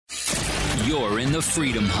You're in the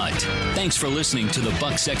Freedom Hut. Thanks for listening to the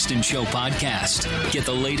Buck Sexton Show podcast. Get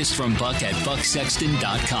the latest from Buck at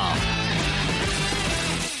bucksexton.com.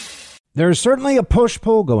 There's certainly a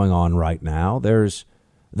push-pull going on right now. There's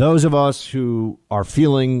those of us who are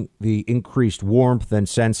feeling the increased warmth and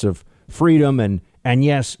sense of freedom and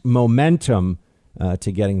yes, momentum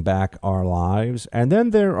to getting back our lives. And then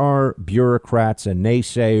there are bureaucrats and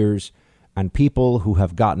naysayers and people who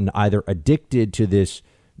have gotten either addicted to this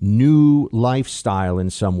new lifestyle in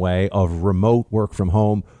some way of remote work from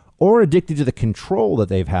home or addicted to the control that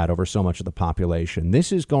they've had over so much of the population.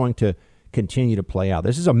 This is going to continue to play out.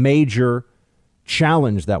 This is a major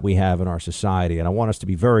challenge that we have in our society, and I want us to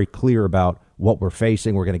be very clear about what we're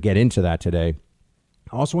facing. We're going to get into that today.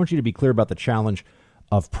 I also want you to be clear about the challenge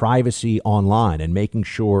of privacy online and making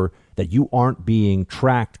sure that you aren't being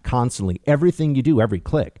tracked constantly. Everything you do, every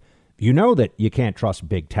click. You know that you can't trust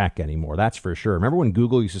big tech anymore. That's for sure. Remember when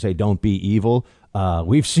Google used to say, don't be evil?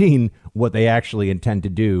 We've seen what they actually intend to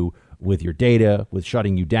do with your data, with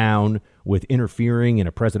shutting you down, with interfering in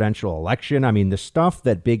a presidential election. I mean, the stuff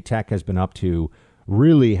that big tech has been up to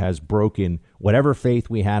really has broken whatever faith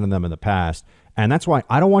we had in them in the past. And that's why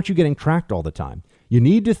I don't want you getting tracked all the time. You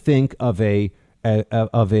need to think of a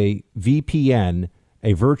VPN,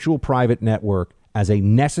 a virtual private network, as a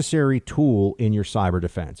necessary tool in your cyber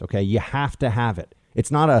defense. OK, you have to have it.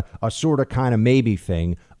 It's not a sort of kind of maybe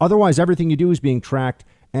thing. Otherwise, everything you do is being tracked.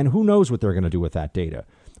 And who knows what they're going to do with that data.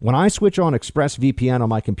 When I switch on ExpressVPN on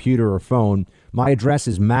my computer or phone, my address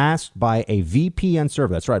is masked by a VPN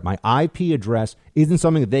server. That's right. My IP address isn't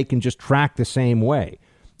something that they can just track the same way.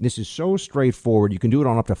 This is so straightforward. You can do it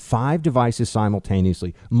on up to 5 devices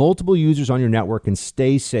simultaneously, multiple users on your network, and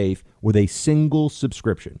stay safe with a single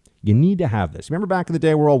subscription. You need to have this. Remember back in the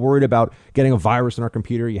day, we're all worried about getting a virus in our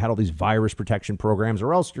computer. You had all these virus protection programs,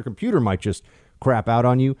 or else your computer might just crap out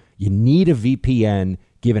on you. You need a VPN,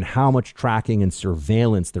 given how much tracking and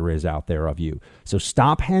surveillance there is out there of you. So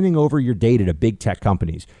stop handing over your data to big tech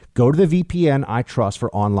companies. Go to the VPN I trust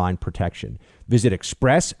for online protection. Visit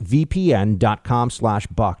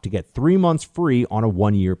expressvpn.com/buck to get 3 months free on a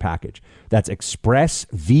 1-year package. That's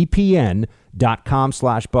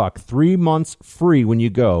expressvpn.com/buck. 3 months free when you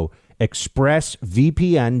go.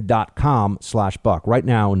 expressvpn.com/buck right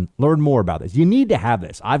now and learn more about this. You need to have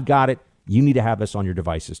this. I've got it. You need to have this on your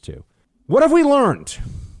devices too. What have we learned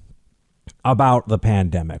about the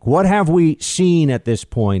pandemic? What have we seen at this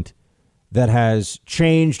point that has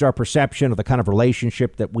changed our perception of the kind of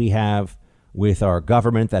relationship that we have with our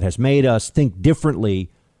government, that has made us think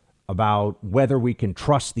differently about whether we can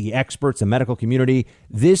trust the experts, the medical community?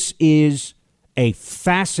 This is a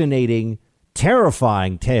fascinating,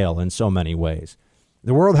 terrifying tale in so many ways.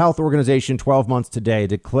 The World Health Organization 12 months today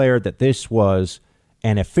declared that this was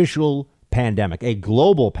an official pandemic, a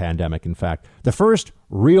global pandemic, in fact, the first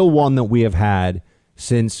real one that we have had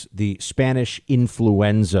since the Spanish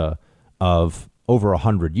influenza of over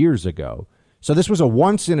 100 years ago. So this was a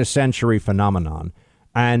once in a century phenomenon.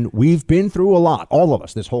 And we've been through a lot, all of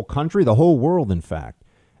us, this whole country, the whole world, in fact.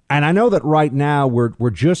 And I know that right now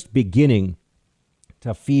we're just beginning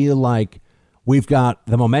to feel like we've got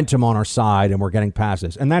the momentum on our side and we're getting past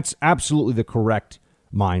this. And that's absolutely the correct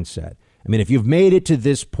mindset. I mean, if you've made it to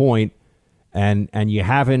this point, and you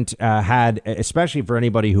haven't had, especially for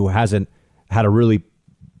anybody who hasn't had a really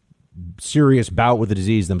serious bout with the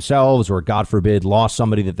disease themselves, or God forbid, lost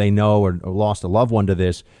somebody that they know, or lost a loved one to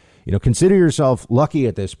this, consider yourself lucky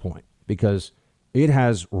at this point, because it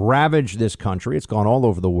has ravaged this country. It's gone all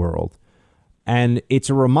over the world. And it's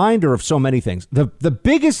a reminder of so many things. The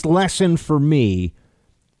biggest lesson for me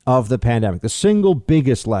of the pandemic, the single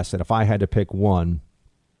biggest lesson, if I had to pick one,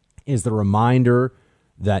 is the reminder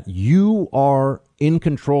that you are in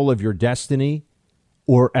control of your destiny,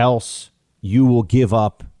 or else you will give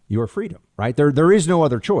up your freedom, right? There is no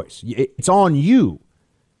other choice. It's on you.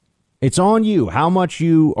 It's on you how much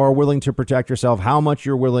you are willing to protect yourself, how much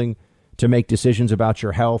you're willing to make decisions about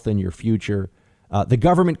your health and your future. The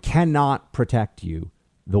government cannot protect you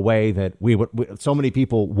the way that so many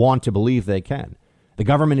people want to believe they can. The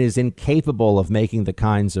government is incapable of making the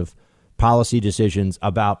kinds of policy decisions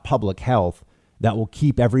about public health that will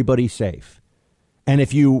keep everybody safe. And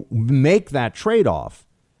if you make that trade-off,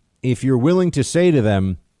 if you're willing to say to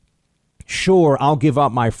them, sure, I'll give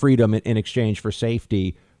up my freedom in exchange for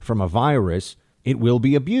safety from a virus, it will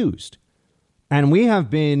be abused. And we have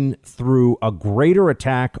been through a greater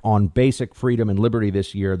attack on basic freedom and liberty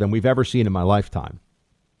this year than we've ever seen in my lifetime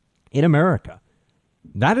in America.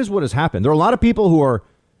 That is what has happened. There are a lot of people who are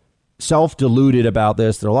self-deluded about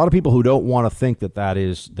this. There are a lot of people who don't want to think that that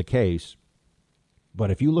is the case. But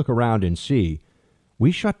if you look around and see,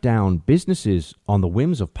 We shut down businesses on the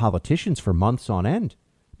whims of politicians for months on end,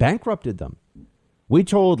 bankrupted them. We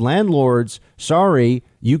told landlords, sorry,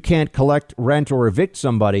 you can't collect rent or evict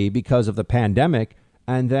somebody because of the pandemic,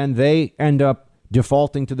 and then they end up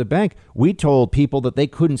defaulting to the bank. We told people that they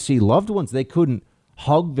couldn't see loved ones. They couldn't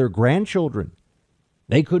hug their grandchildren.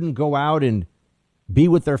 They couldn't go out and be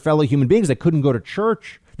with their fellow human beings. They couldn't go to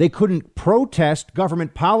church. They couldn't protest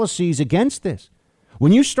government policies against this.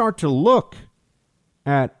 When you start to look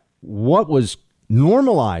at what was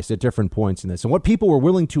normalized at different points in this and what people were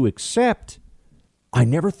willing to accept, I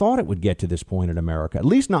never thought it would get to this point in America, at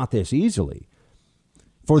least not this easily.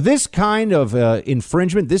 For this kind of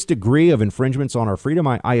infringement, this degree of infringements on our freedom,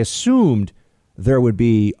 I assumed there would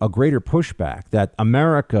be a greater pushback, that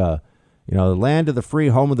America, the land of the free,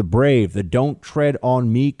 home of the brave, the don't tread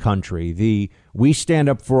on me country, the we stand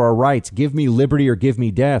up for our rights, give me liberty or give me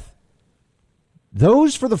death.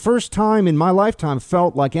 Those, for the first time in my lifetime,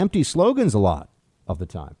 felt like empty slogans a lot of the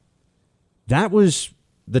time. That was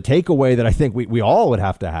the takeaway that I think we all would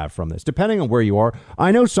have to have from this, depending on where you are.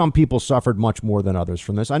 I know some people suffered much more than others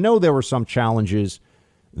from this. I know there were some challenges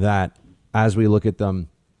that, as we look at them,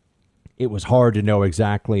 it was hard to know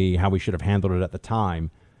exactly how we should have handled it at the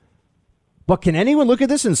time. But can anyone look at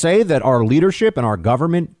this and say that our leadership and our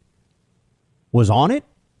government was on it?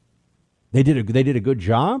 They did a good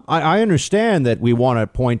job. I understand that we want to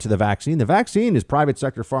point to the vaccine. The vaccine is private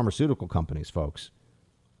sector pharmaceutical companies, folks,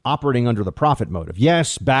 operating under the profit motive.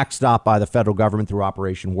 Yes, backstopped by the federal government through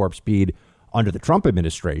Operation Warp Speed under the Trump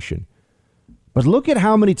administration. But look at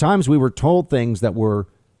how many times we were told things that were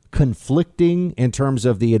conflicting in terms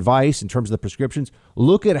of the advice, in terms of the prescriptions.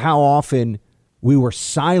 Look at how often we were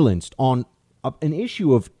silenced on an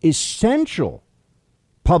issue of essential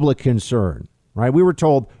public concern. Right? We were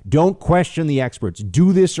told, don't question the experts.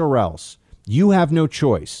 Do this or else. You have no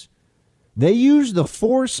choice. They use the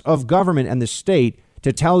force of government and the state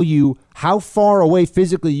to tell you how far away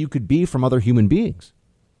physically you could be from other human beings.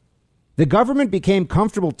 The government became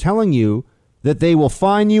comfortable telling you that they will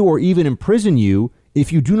fine you or even imprison you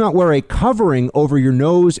if you do not wear a covering over your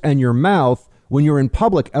nose and your mouth when you're in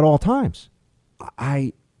public at all times.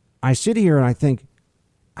 I sit here and I think,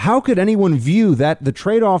 how could anyone view that the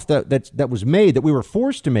trade-off that was made, that we were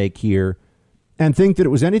forced to make here, and think that it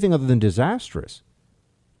was anything other than disastrous?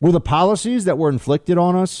 Were the policies that were inflicted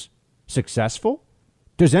on us successful?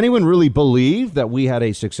 Does anyone really believe that we had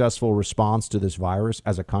a successful response to this virus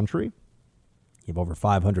as a country? You have over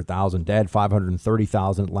 500,000 dead,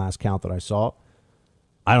 530,000 at last count that I saw.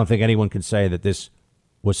 I don't think anyone can say that this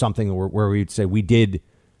was something where we'd say we did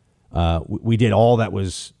all that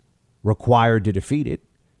was required to defeat it.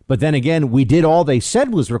 But then again, we did all they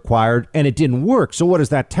said was required, and it didn't work. So what does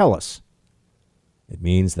that tell us? It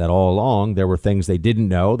means that all along there were things they didn't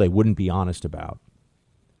know, they wouldn't be honest about.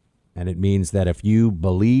 And it means that if you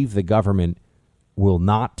believe the government will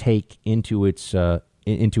not take into its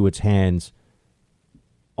hands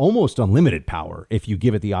almost unlimited power, if you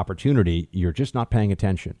give it the opportunity, you're just not paying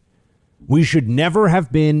attention. We should never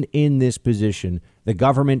have been in this position. The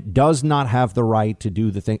government does not have the right to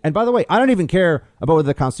do the thing. And by the way, I don't even care about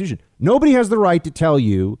the Constitution. Nobody has the right to tell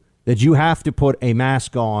you that you have to put a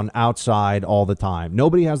mask on outside all the time.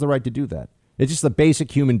 Nobody has the right to do that. It's just the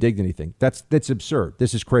basic human dignity thing. That's absurd.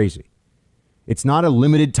 This is crazy. It's not a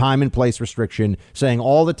limited time and place restriction saying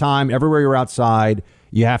all the time, everywhere you're outside,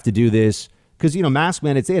 you have to do this. Because, mask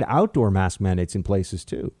mandates, they had outdoor mask mandates in places,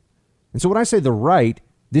 too. And so when I say the right,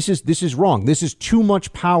 this is wrong. This is too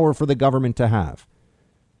much power for the government to have.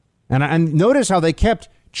 And notice how they kept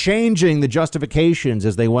changing the justifications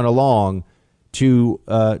as they went along they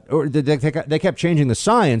kept changing the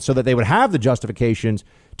science so that they would have the justifications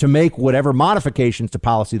to make whatever modifications to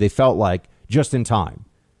policy they felt like just in time.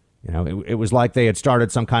 It was like they had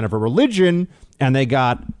started some kind of a religion and they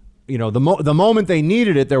got, the moment they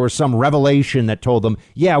needed it, there was some revelation that told them,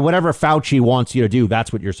 yeah, whatever Fauci wants you to do,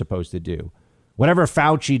 that's what you're supposed to do. Whatever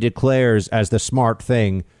Fauci declares as the smart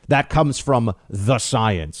thing, that comes from the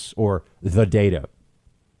science or the data.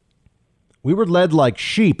 We were led like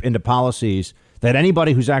sheep into policies that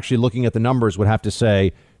anybody who's actually looking at the numbers would have to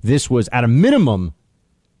say this was at a minimum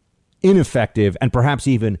ineffective and perhaps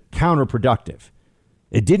even counterproductive.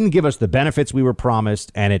 It didn't give us the benefits we were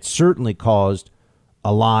promised, and it certainly caused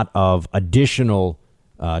a lot of additional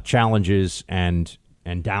challenges and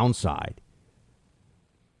downside.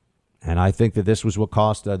 And I think that this is what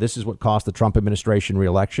cost the Trump administration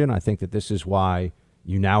reelection. I think that this is why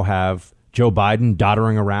you now have Joe Biden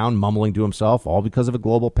doddering around, mumbling to himself, all because of a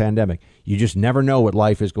global pandemic. You just never know what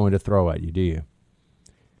life is going to throw at you, do you?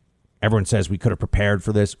 Everyone says we could have prepared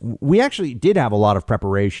for this. We actually did have a lot of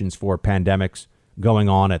preparations for pandemics going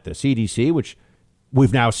on at the CDC, which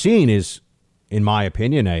we've now seen is, in my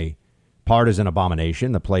opinion, a partisan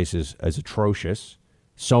abomination. The place is atrocious.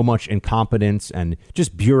 So much incompetence and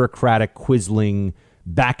just bureaucratic quizzling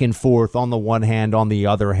back and forth on the one hand, on the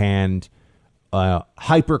other hand,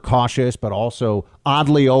 hyper cautious, but also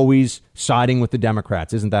oddly always siding with the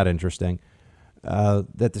Democrats. Isn't that interesting?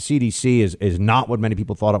 That the CDC is not what many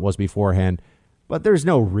people thought it was beforehand, but there's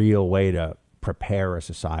no real way to prepare a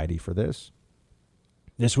society for this.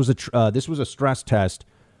 This was a stress test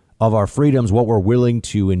of our freedoms, what we're willing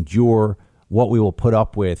to endure, what we will put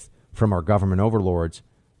up with from our government overlords.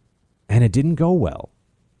 And it didn't go well.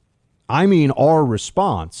 I mean, our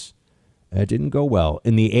response, it didn't go well.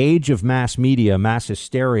 In the age of mass media, mass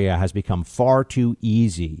hysteria has become far too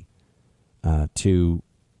easy to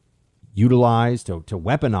utilize, to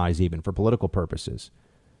weaponize even for political purposes.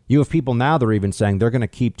 You have people now that are even saying they're going to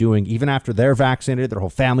keep doing, even after they're vaccinated, their whole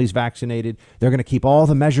family's vaccinated, they're going to keep all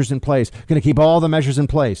the measures in place,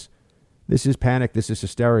 This is panic. This is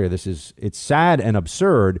hysteria. It's sad and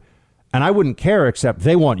absurd. And I wouldn't care, except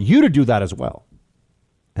they want you to do that as well.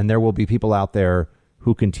 And there will be people out there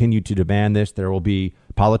who continue to demand this. There will be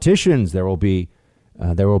politicians. There will be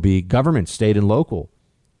government, state and local,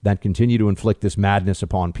 that continue to inflict this madness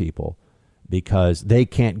upon people because they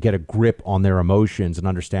can't get a grip on their emotions and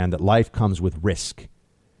understand that life comes with risk.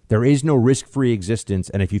 There is no risk-free existence.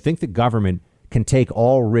 And if you think the government can take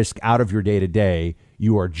all risk out of your day-to-day,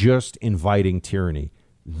 you are just inviting tyranny.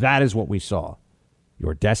 That is what we saw.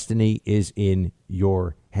 Your destiny is in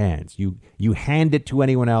your hands. You hand it to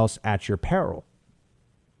anyone else at your peril.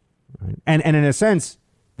 Right? And in a sense,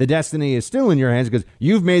 the destiny is still in your hands because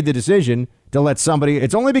you've made the decision to let somebody.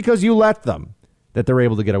 It's only because you let them that they're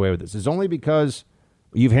able to get away with this. It's only because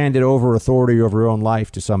you've handed over authority over your own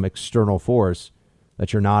life to some external force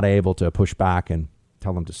that you're not able to push back and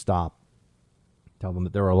tell them to stop. Tell them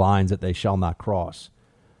that there are lines that they shall not cross.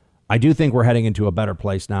 I do think we're heading into a better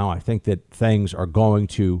place now. I think that things are going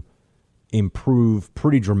to improve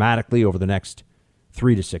pretty dramatically over the next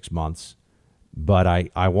 3 to 6 months. But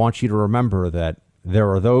I want you to remember that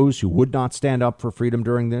there are those who would not stand up for freedom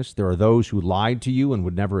during this. There are those who lied to you and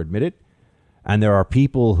would never admit it. And there are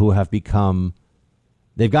people who have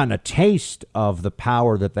they've gotten a taste of the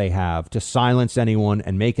power that they have to silence anyone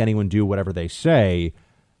and make anyone do whatever they say.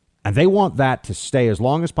 And they want that to stay as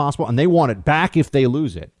long as possible. And they want it back if they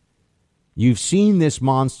lose it. You've seen this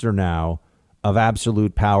monster now of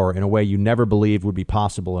absolute power in a way you never believed would be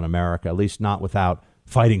possible in America, at least not without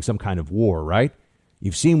fighting some kind of war, right?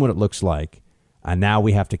 You've seen what it looks like, and now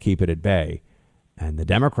we have to keep it at bay. And the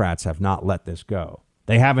Democrats have not let this go.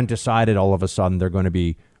 They haven't decided all of a sudden they're going to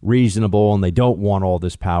be reasonable and they don't want all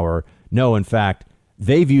this power. No, in fact,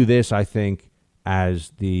 they view this, I think,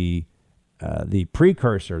 as the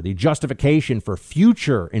precursor, the justification for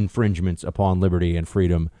future infringements upon liberty and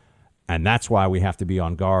freedom. And that's why we have to be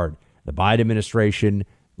on guard. The Biden administration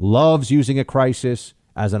loves using a crisis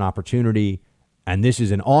as an opportunity. And this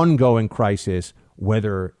is an ongoing crisis,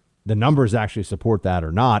 whether the numbers actually support that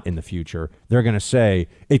or not in the future. They're going to say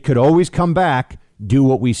it could always come back. Do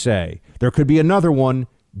what we say. There could be another one.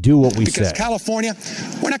 Do what we say. Because California,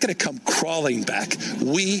 we're not going to come crawling back.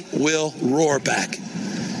 We will roar back.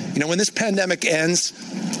 You know, when this pandemic ends,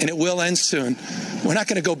 and it will end soon, we're not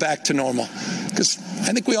going to go back to normal. Because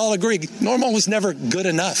I think we all agree, normal was never good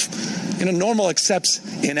enough. You know, normal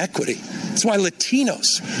accepts inequity. That's why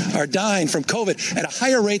Latinos are dying from COVID at a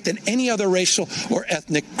higher rate than any other racial or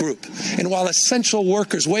ethnic group. And while essential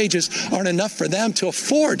workers' wages aren't enough for them to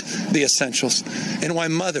afford the essentials. And why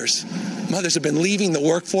mothers have been leaving the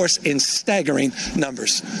workforce in staggering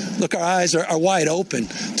numbers. Look, our eyes are wide open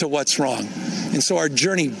to what's wrong. And so our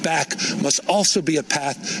journey back must also be a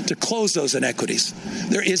path to close those inequities.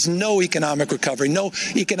 There is no economic recovery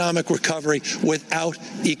without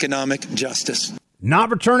economic justice.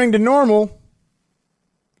 Not returning to normal.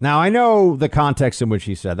 Now, I know the context in which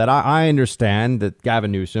he said that. I understand that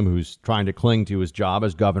Gavin Newsom, who's trying to cling to his job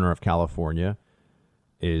as governor of California,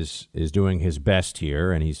 is doing his best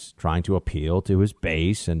here, and he's trying to appeal to his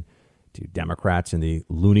base and to Democrats in the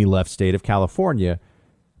loony left state of California.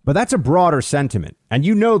 But that's a broader sentiment, and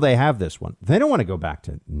you know they have this one. They don't want to go back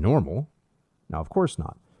to normal. No, of course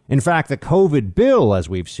not. In fact, the COVID bill, as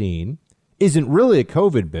we've seen, isn't really a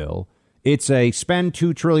COVID bill. It's a spend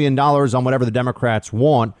 $2 trillion on whatever the Democrats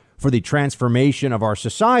want for the transformation of our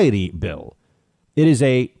society bill. It is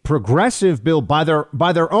a progressive bill by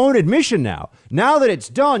their own admission now. Now that it's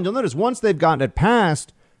done, you'll notice once they've gotten it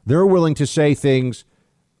passed, they're willing to say things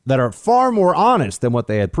that are far more honest than what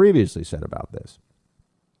they had previously said about this.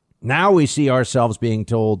 Now we see ourselves being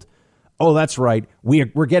told, oh, that's right.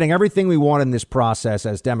 We're getting everything we want in this process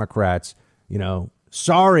as Democrats.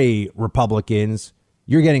 Sorry, Republicans,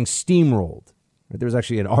 you're getting steamrolled. There was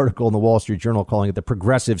actually an article in the Wall Street Journal calling it the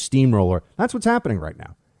progressive steamroller. That's what's happening right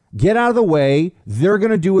now. Get out of the way. They're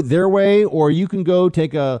going to do it their way, or you can go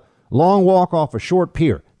take a long walk off a short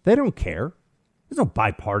pier. They don't care. There's no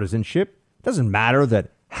bipartisanship. It doesn't matter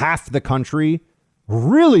that half the country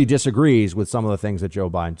really disagrees with some of the things that Joe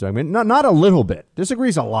Biden's doing. I mean, not a little bit.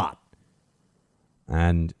 Disagrees a lot.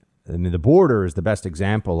 And I mean, the border is the best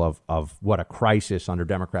example of what a crisis under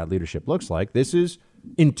Democrat leadership looks like. This is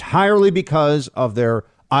entirely because of their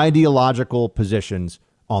ideological positions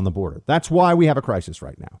on the border. That's why we have a crisis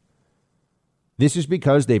right now. This is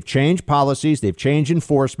because they've changed policies. They've changed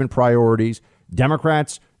enforcement priorities.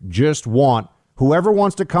 Democrats just want whoever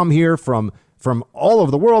wants to come here from all over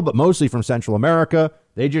the world, but mostly from Central America.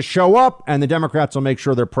 They just show up and the Democrats will make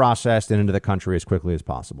sure they're processed and into the country as quickly as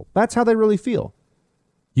possible. That's how they really feel.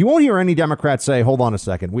 You won't hear any Democrats say, hold on a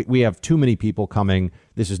second, we have too many people coming.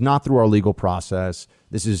 This is not through our legal process.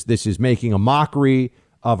 This is making a mockery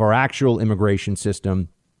of our actual immigration system.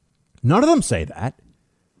 None of them say that.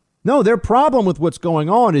 No, their problem with what's going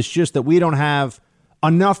on is just that we don't have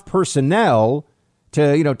enough personnel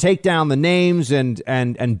to, take down the names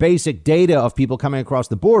and basic data of people coming across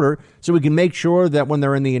the border so we can make sure that when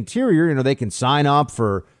they're in the interior, they can sign up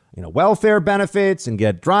for welfare benefits and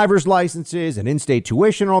get driver's licenses and in-state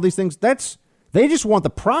tuition and all these things. They just want the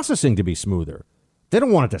processing to be smoother. They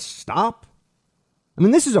don't want it to stop. I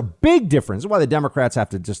mean, this is a big difference. That's why the Democrats have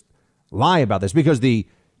to just lie about this, because the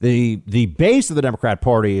base of the Democrat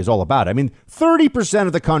Party is all about it. I mean, 30%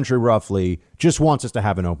 of the country roughly just wants us to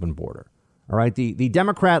have an open border. All right. The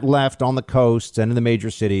Democrat left on the coasts and in the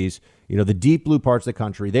major cities, the deep blue parts of the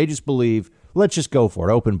country, they just believe, let's just go for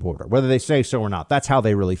it. Open border, whether they say so or not. That's how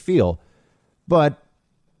they really feel. But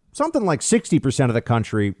something like 60% of the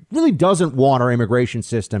country really doesn't want our immigration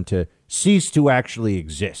system to cease to actually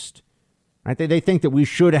exist. Right? They think that we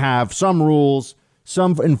should have some rules,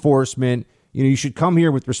 some enforcement. You should come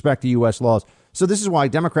here with respect to U.S. laws. So this is why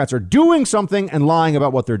Democrats are doing something and lying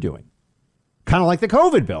about what they're doing. Kind of like the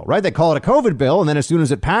COVID bill, right? They call it a COVID bill. And then as soon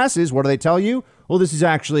as it passes, what do they tell you? Well, this is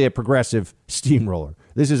actually a progressive steamroller.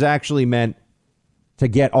 This is actually meant to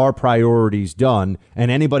get our priorities done.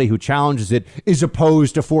 And anybody who challenges it is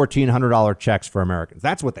opposed to $1,400 checks for Americans.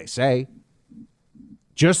 That's what they say.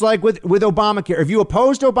 Just like with Obamacare. If you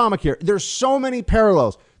opposed Obamacare, there's so many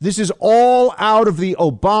parallels. This is all out of the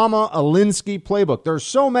Obama-Alinsky playbook. There's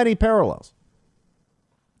so many parallels.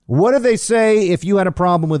 What did they say if you had a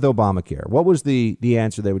problem with Obamacare? What was the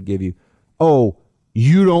answer they would give you? Oh,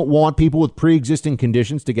 you don't want people with pre-existing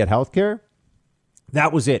conditions to get health care?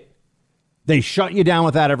 That was it. They shut you down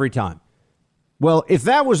with that every time. Well, if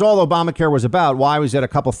that was all Obamacare was about, why was it a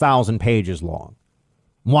couple thousand pages long?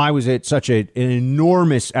 Why was it such an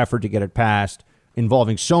enormous effort to get it passed,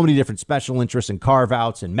 involving so many different special interests and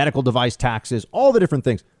carve-outs and medical device taxes, all the different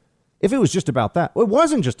things? If it was just about that, well, it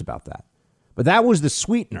wasn't just about that. But that was the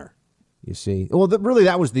sweetener, you see. Well, really,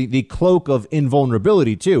 that was the cloak of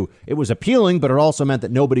invulnerability, too. It was appealing, but it also meant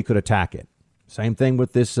that nobody could attack it. Same thing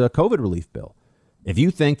with this COVID relief bill. If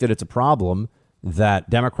you think that it's a problem that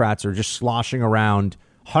Democrats are just sloshing around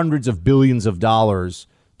hundreds of billions of dollars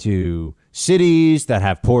to cities that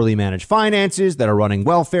have poorly managed finances, that are running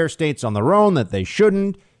welfare states on their own, that they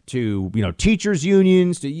shouldn't, to, teachers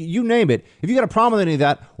unions, to you name it. If you got a problem with any of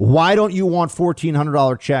that, why don't you want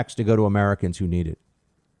 $1,400 checks to go to Americans who need it?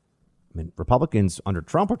 I mean, Republicans under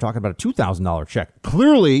Trump are talking about a $2,000 check.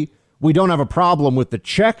 Clearly, we don't have a problem with the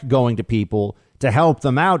check going to people to help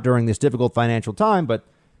them out during this difficult financial time, but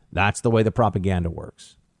that's the way the propaganda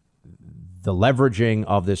works. The leveraging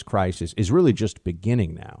of this crisis is really just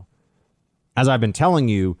beginning now. As I've been telling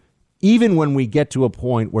you, even when we get to a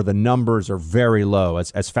point where the numbers are very low,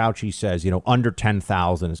 as Fauci says, under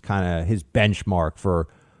 10,000 is kind of his benchmark for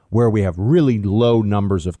where we have really low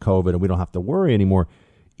numbers of COVID and we don't have to worry anymore.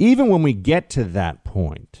 Even when we get to that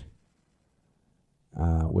point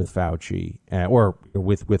with Fauci or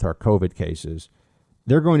with our COVID cases,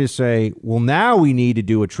 they're going to say, well, now we need to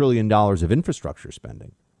do $1 trillion of infrastructure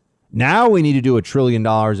spending. Now we need to do $1 trillion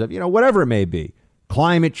of, whatever it may be,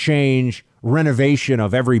 climate change, renovation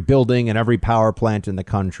of every building and every power plant in the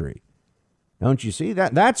country. Don't you see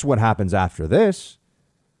that? That's what happens after this.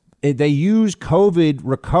 They use COVID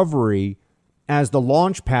recovery as the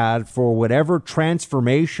launch pad for whatever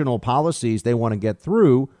transformational policies they want to get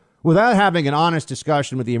through without having an honest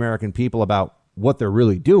discussion with the American people about what they're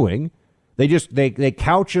really doing. They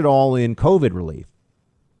couch it all in COVID relief.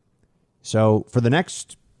 So for the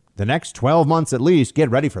next 12 months at least, get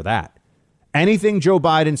ready for that. Anything Joe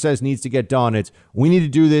Biden says needs to get done, it's we need to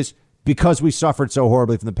do this because we suffered so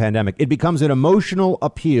horribly from the pandemic. It becomes an emotional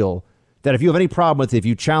appeal that if you have any problem with it, if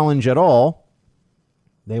you challenge at all,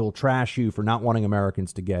 they will trash you for not wanting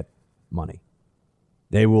Americans to get money.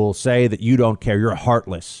 They will say that you don't care. You're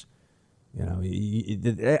heartless. You know,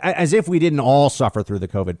 as if we didn't all suffer through the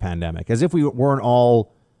COVID pandemic, as if we weren't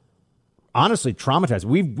all honestly traumatized.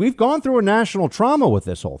 We've gone through a national trauma with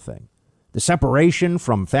this whole thing. The separation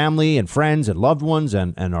from family and friends and loved ones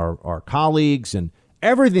and our colleagues and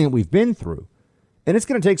everything that we've been through. And it's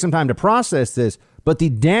going to take some time to process this. But the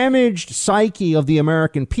damaged psyche of the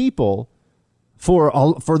American people, for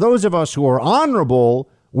those of us who are honorable,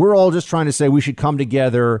 we're all just trying to say we should come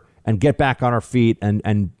together and get back on our feet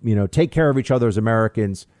and you know, take care of each other as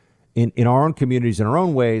Americans in our own communities, in our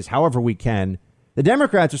own ways, however we can. The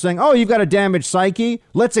Democrats are saying, oh, you've got a damaged psyche.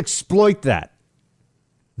 Let's exploit that.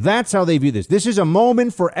 That's how they view this. This is a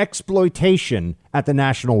moment for exploitation at the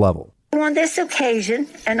national level. On this occasion,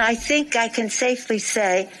 and I think I can safely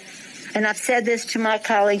say, and I've said this to my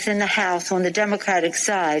colleagues in the House on the Democratic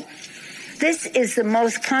side, this is the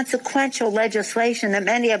most consequential legislation that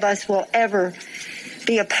many of us will ever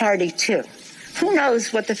be a party to. Who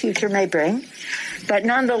knows what the future may bring, but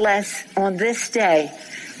nonetheless, on this day,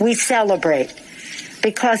 we celebrate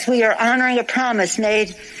because we are honoring a promise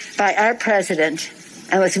made by our president,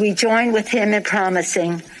 and as we join with him in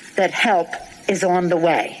promising that help is on the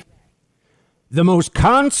way. The most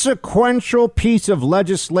consequential piece of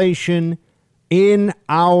legislation in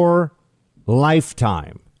our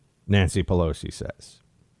lifetime, Nancy Pelosi says.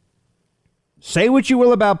 Say what you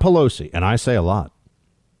will about Pelosi, and I say a lot.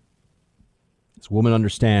 This woman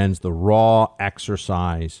understands the raw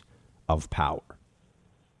exercise of power.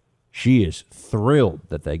 She is thrilled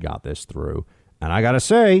that they got this through. And I got to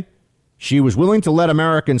say, she was willing to let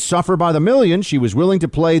Americans suffer by the millions. She was willing to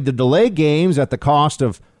play the delay games at the cost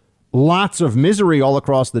of lots of misery all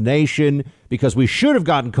across the nation because we should have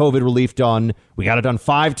gotten COVID relief done. We got it done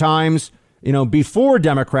 5 times, you know, before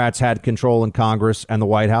Democrats had control in Congress and the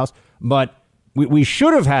White House. But we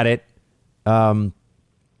should have had it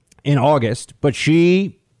in August. But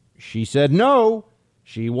she said no.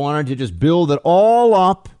 She wanted to just build it all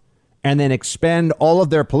up and then expend all of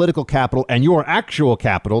their political capital and your actual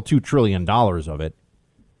capital, $2 trillion of it,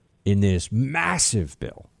 in this massive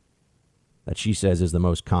bill that she says is the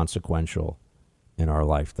most consequential in our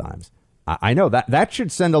lifetimes. I know that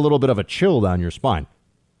should send a little bit of a chill down your spine.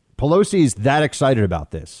 Pelosi is that excited about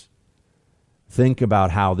this. Think about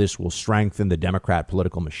how this will strengthen the Democrat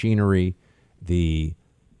political machinery, the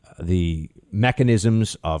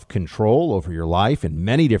mechanisms of control over your life in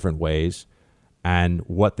many different ways, and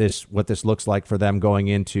what this looks like for them going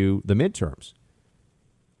into the midterms.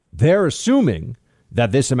 They're assuming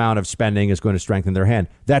that this amount of spending is going to strengthen their hand.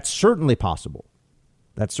 That's certainly possible.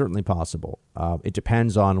 That's certainly possible. It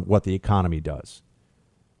depends on what the economy does.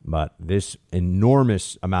 But this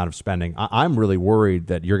enormous amount of spending, I'm really worried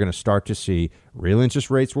that you're going to start to see real interest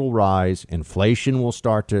rates will rise, inflation will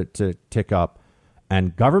start to tick up,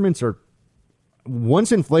 and governments are,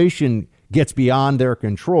 once inflation gets beyond their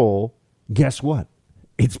control, guess what?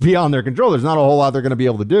 It's beyond their control. There's not a whole lot they're going to be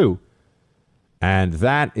able to do. And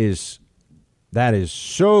that is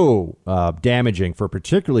so damaging for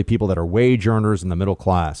particularly people that are wage earners in the middle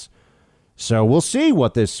class. So we'll see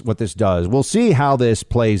what this does. We'll see how this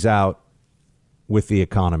plays out with the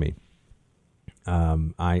economy.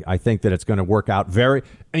 I think that it's going to work out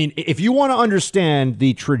if you want to understand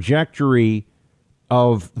the trajectory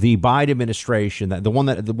of the Biden administration,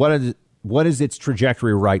 what is its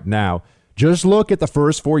trajectory right now, just look at the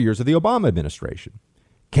first 4 years of the Obama administration.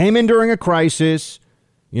 Came in during a crisis,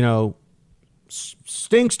 you know,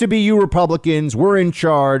 stinks to be you Republicans. We're in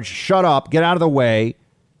charge. Shut up. Get out of the way.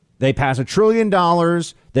 They pass $1 trillion.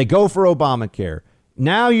 They go for Obamacare.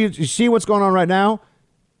 Now you see what's going on right now.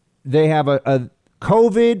 They have a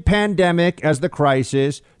COVID pandemic as the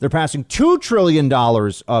crisis. They're passing $2 trillion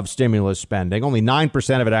of stimulus spending. Only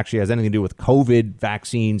 9% of it actually has anything to do with COVID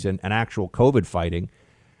vaccines and actual COVID fighting.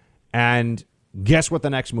 And guess what the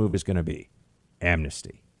next move is going to be?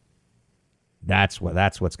 Amnesty. That's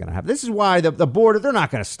what's going to happen. This is why the border, they're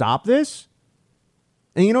not going to stop this.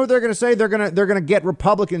 And you know what they're going to say? They're going to get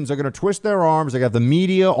Republicans. They're going to twist their arms. They got the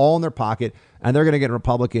media all in their pocket, and they're going to get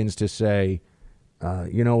Republicans to say,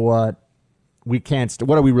 you know what? We can't.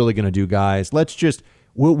 What are we really going to do, guys?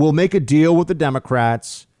 We'll make a deal with the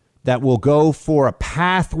Democrats that will go for a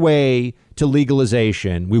pathway to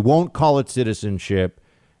legalization. We won't call it citizenship,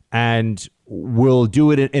 and we'll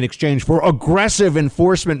do it in exchange for aggressive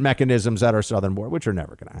enforcement mechanisms at our southern border, which are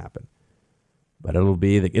never going to happen. But it'll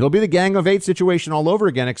be the Gang of Eight situation all over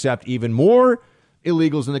again, except even more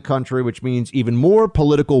illegals in the country, which means even more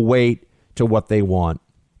political weight to what they want.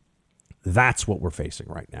 That's what we're facing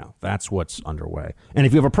right now. That's what's underway. And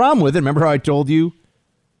if you have a problem with it, remember how I told you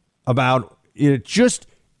about it?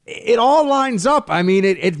 It all lines up. I mean,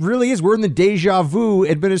 it really is. We're in the deja vu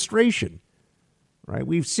administration, right?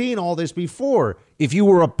 We've seen all this before. If you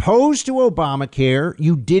were opposed to Obamacare,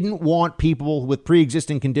 you didn't want people with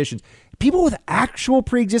pre-existing conditions. People with actual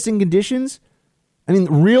pre-existing conditions, I mean,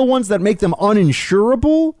 real ones that make them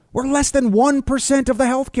uninsurable, were less than 1% of the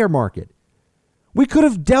healthcare market. We could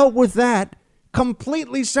have dealt with that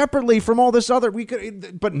completely separately from all this other.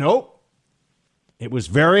 But nope. It was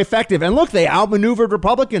very effective. And look, they outmaneuvered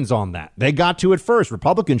Republicans on that. They got to it first.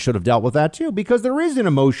 Republicans should have dealt with that, too, because there is an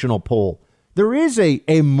emotional pull. There is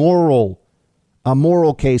a moral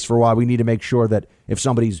case for why we need to make sure that if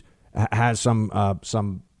somebody's has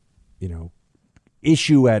some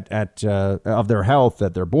issue of their health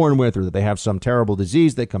that they're born with, or that they have some terrible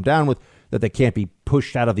disease they come down with, that they can't be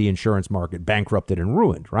pushed out of the insurance market, bankrupted and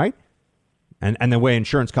ruined, right? And the way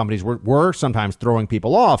insurance companies were sometimes throwing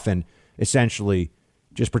people off and essentially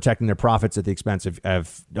just protecting their profits at the expense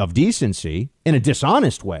of decency in a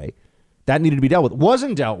dishonest way, that needed to be dealt with.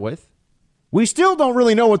 Wasn't dealt with. We still don't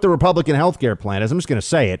really know what the Republican health care plan is. I'm just going to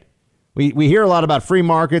say it. We hear a lot about free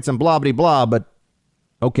markets and blah, blah, blah, but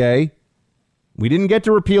okay. We didn't get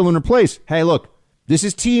to repeal and replace. Hey, look, this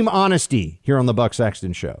is team honesty here on the Buck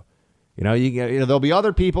Sexton Show. You know, there'll be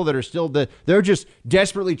other people that are still they're just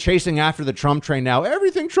desperately chasing after the Trump train now.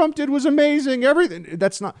 Everything Trump did was amazing. Everything.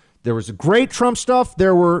 That's not. There was great Trump stuff.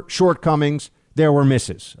 There were shortcomings. There were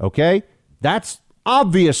misses. OK, that's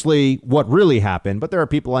obviously what really happened. But there are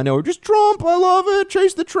people I know who are just Trump. I love it.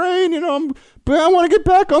 Chase the train. You know, I want to get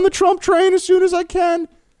back on the Trump train as soon as I can. It's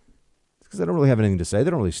because they don't really have anything to say.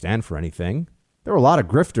 They don't really stand for anything. There are a lot of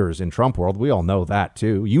grifters in Trump world. We all know that,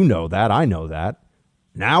 too. You know that. I know that.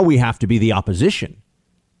 Now we have to be the opposition.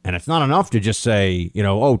 And it's not enough to just say,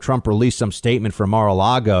 oh, Trump released some statement from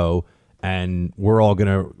Mar-a-Lago and we're all going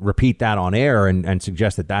to repeat that on air and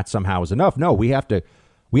suggest that somehow is enough. No, we have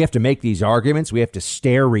to make these arguments. We have to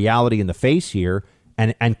stare reality in the face here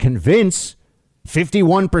and convince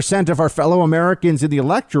 51% of our fellow Americans in the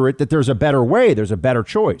electorate that there's a better way, there's a better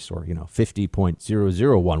choice, or,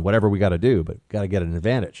 50.001, whatever we got to do, but got to get an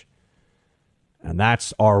advantage. And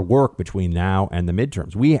that's our work between now and the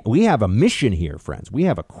midterms. We have a mission here, friends. We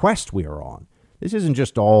have a quest we are on. This isn't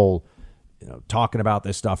just all talking about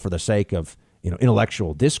this stuff for the sake of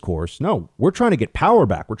intellectual discourse. No, we're trying to get power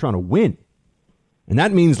back. We're trying to win. And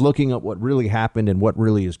that means looking at what really happened and what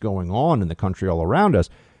really is going on in the country all around us.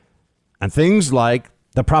 And things like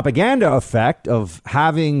the propaganda effect of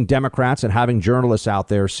having Democrats and having journalists out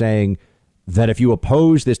there saying that if you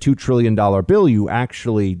oppose this $2 trillion bill, you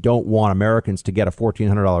actually don't want Americans to get a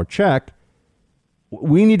 $1,400 check.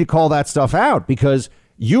 We need to call that stuff out, because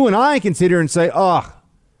you and I can sit here and say, oh,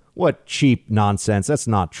 what cheap nonsense. That's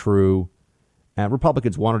not true. And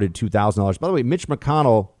Republicans wanted $2,000. By the way, Mitch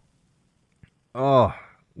McConnell, oh,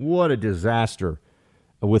 what a disaster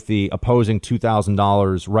with the opposing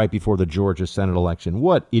 $2,000 right before the Georgia Senate election.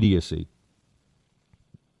 What idiocy.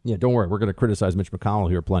 Yeah, don't worry. We're going to criticize Mitch McConnell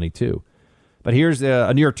here plenty, too. But here's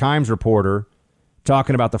a New York Times reporter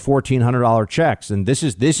talking about the $1,400 checks. And this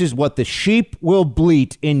is what the sheep will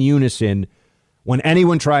bleat in unison when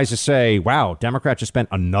anyone tries to say, wow, Democrats just spent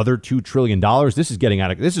another $2 trillion. This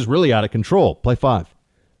is really out of control. Play 5.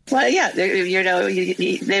 Well, yeah,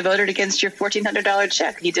 they voted against your $1,400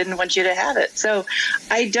 check. He didn't want you to have it. So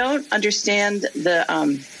I don't understand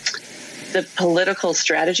the political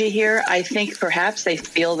strategy here. I think perhaps they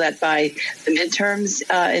feel that by the midterms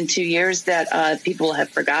in 2 years that people will have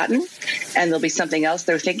forgotten and there'll be something else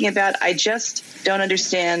they're thinking about. I just don't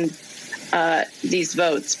understand these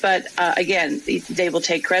votes. But again, they will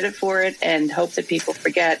take credit for it and hope that people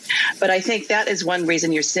forget. But I think that is one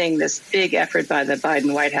reason you're seeing this big effort by the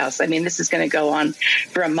Biden White House. I mean, this is going to go on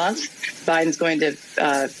for a month. Biden's going to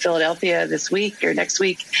Philadelphia this week or next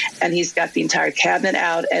week, and he's got the entire cabinet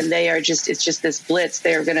out, and it's just this blitz.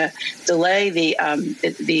 They are going to delay the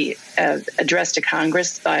address to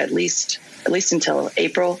Congress by at least until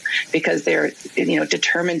April, because they're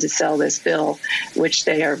determined to sell this bill, which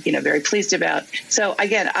they are very pleased about. So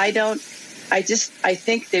again, I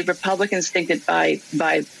think the Republicans think that by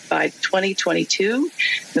 2022,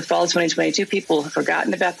 the fall of 2022, people have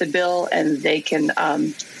forgotten about the bill and they can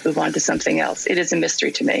move on to something else. It is a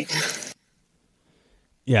mystery to me.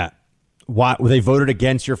 Yeah. Why they voted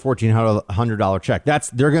against your $1,400 check?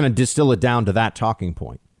 They're going to distill it down to that talking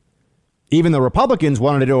point. Even the Republicans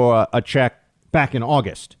wanted to do a check back in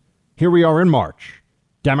August. Here we are in March.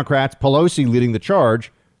 Democrats, Pelosi leading the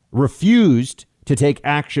charge, refused to take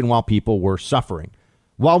action while people were suffering.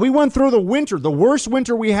 While we went through the winter, the worst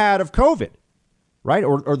winter we had of COVID, right?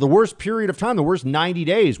 Or the worst period of time, the worst 90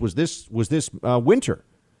 days was this winter.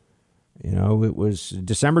 You know, it was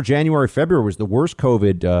December, January, February was the worst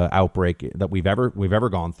COVID outbreak that we've ever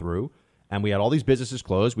gone through. And we had all these businesses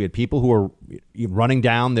closed. We had people who were running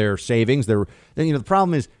down their savings. The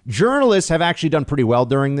problem is journalists have actually done pretty well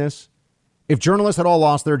during this. If journalists had all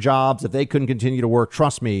lost their jobs, if they couldn't continue to work,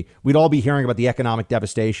 trust me, we'd all be hearing about the economic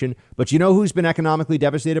devastation. But you know who's been economically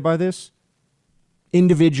devastated by this?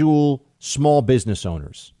 Individual small business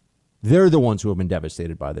owners. They're the ones who have been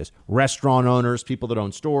devastated by this. Restaurant owners, people that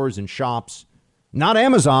own stores and shops. Not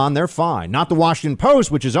Amazon, they're fine. Not the Washington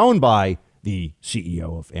Post, which is owned by the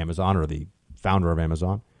CEO of Amazon or the founder of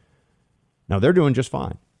Amazon. No, they're doing just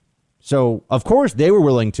fine. So, of course, they were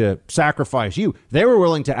willing to sacrifice you. They were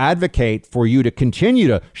willing to advocate for you to continue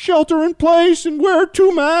to shelter in place and wear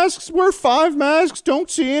 2 masks, wear 5 masks, don't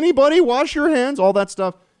see anybody, wash your hands, all that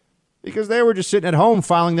stuff, because they were just sitting at home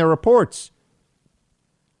filing their reports,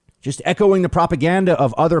 just echoing the propaganda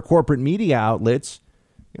of other corporate media outlets,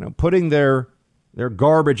 putting their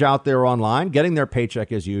garbage out there online, getting their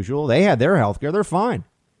paycheck as usual. They had their health care. They're fine.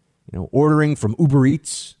 Ordering from Uber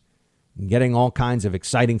Eats, getting all kinds of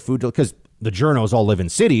exciting food, because the journos all live in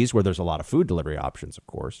cities where there's a lot of food delivery options, of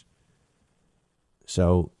course.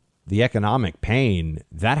 So the economic pain,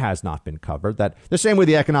 that has not been covered. That the same way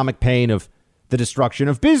the economic pain of the destruction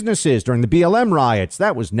of businesses during the BLM riots,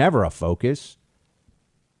 that was never a focus.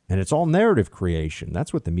 And it's all narrative creation.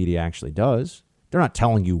 That's what the media actually does. They're not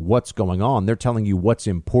telling you what's going on. They're telling you what's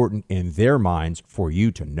important in their minds for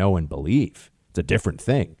you to know and believe. It's a different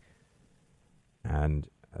thing. And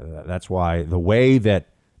that's why the way that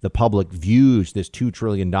the public views this $2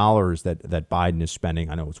 trillion that Biden is spending,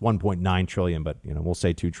 I know it's $1.9 trillion, but we'll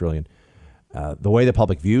say $2 trillion. The way the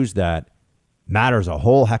public views that matters a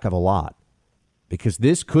whole heck of a lot, because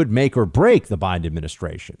this could make or break the Biden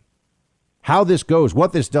administration. How this goes,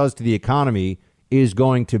 what this does to the economy is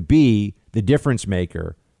going to be the difference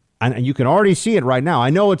maker. And you can already see it right now. I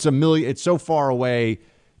know it's so far away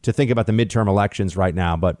to think about the midterm elections right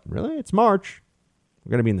now, but really it's March. We're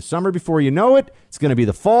going to be in the summer before you know it. It's going to be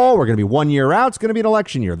the fall. We're going to be 1 year out. It's going to be an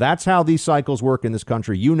election year. That's how these cycles work in this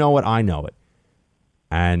country. You know it. I know it.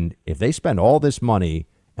 And if they spend all this money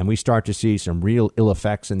and we start to see some real ill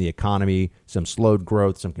effects in the economy, some slowed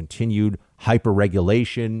growth, some continued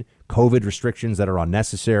hyper-regulation, COVID restrictions that are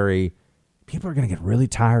unnecessary, people are going to get really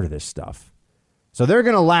tired of this stuff. So they're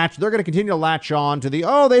going to continue to latch on to they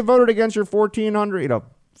voted against your 1,400,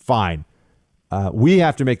 fine. We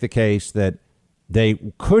have to make the case that they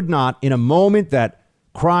could not, in a moment that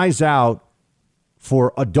cries out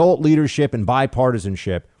for adult leadership and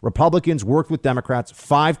bipartisanship. Republicans worked with Democrats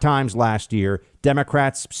 5 times last year.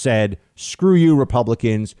 Democrats said, screw you,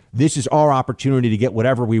 Republicans. This is our opportunity to get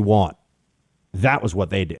whatever we want. That was what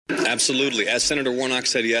they did. Absolutely. As Senator Warnock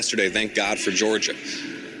said yesterday, thank God for Georgia.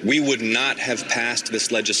 We would not have passed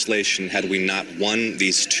this legislation had we not won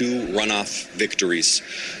these 2 runoff victories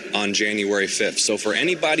on January 5th. So for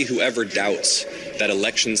anybody who ever doubts that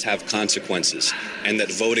elections have consequences and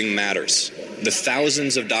that voting matters, the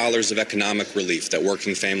thousands of dollars of economic relief that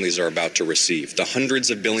working families are about to receive, the hundreds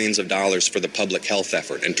of billions of dollars for the public health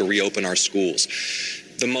effort and to reopen our schools,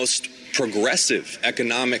 the most progressive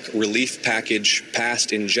economic relief package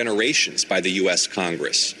passed in generations by the U.S.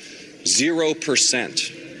 Congress,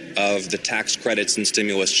 0% of the tax credits and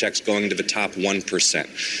stimulus checks going to the top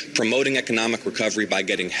 1%. Promoting economic recovery by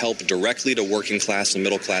getting help directly to working class and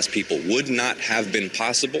middle class people would not have been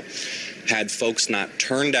possible had folks not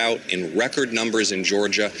turned out in record numbers in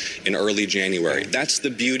Georgia in early January. That's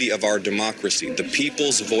the beauty of our democracy. The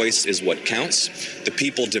people's voice is what counts. The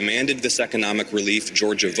people demanded this economic relief.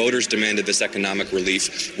 Georgia voters demanded this economic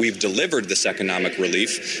relief. We've delivered this economic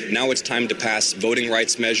relief. Now it's time to pass voting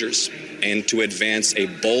rights measures and to advance a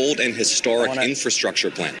bold and historic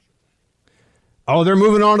infrastructure plan. Oh, they're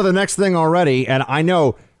moving on to the next thing already. And I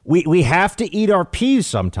know we have to eat our peas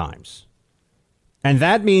sometimes. And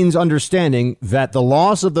that means understanding that the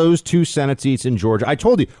loss of those 2 Senate seats in Georgia. I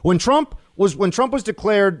told you when Trump was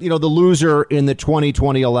declared, the loser in the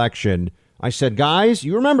 2020 election, I said, guys,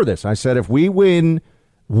 you remember this. I said, if we win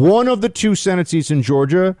one of the 2 Senate seats in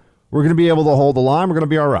Georgia, we're going to be able to hold the line. We're going to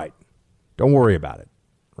be all right. Don't worry about it.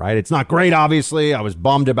 Right. It's not great, obviously. I was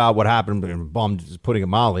bummed about what happened. Bummed is putting it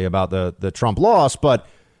mildly about the Trump loss. But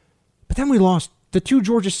then we lost the 2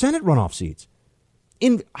 Georgia Senate runoff seats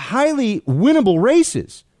in highly winnable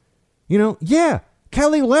races.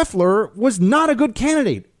 Kelly Loeffler was not a good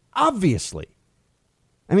candidate, obviously.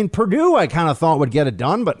 I mean, Purdue, I kind of thought would get it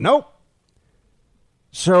done, but nope.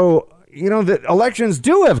 So, the elections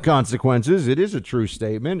do have consequences. It is a true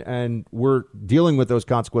statement, and we're dealing with those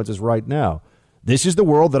consequences right now. This is the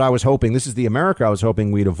world that I was hoping, this is the America I was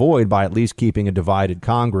hoping we'd avoid by at least keeping a divided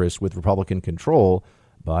Congress with Republican control,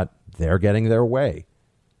 but they're getting their way.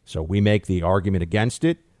 So we make the argument against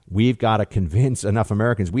it. We've got to convince enough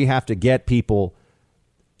Americans. We have to get people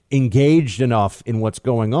engaged enough in what's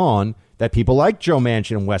going on that people like Joe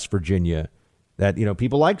Manchin in West Virginia, that,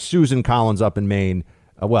 people like Susan Collins up in Maine.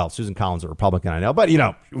 Susan Collins is a Republican, I know, but,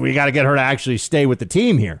 we got to get her to actually stay with the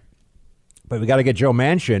team here. But we got to get Joe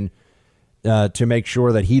Manchin to make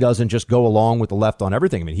sure that he doesn't just go along with the left on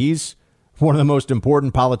everything. I mean, he's one of the most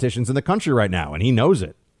important politicians in the country right now, and he knows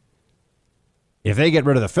it. If they get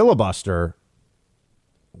rid of the filibuster,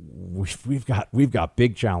 we've got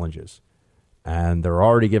big challenges, and they're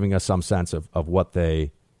already giving us some sense of what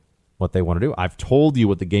they want to do. I've told you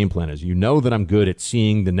what the game plan is. You know that I'm good at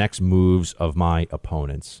seeing the next moves of my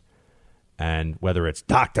opponents, and whether it's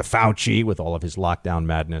Dr. Fauci with all of his lockdown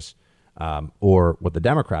madness, or what the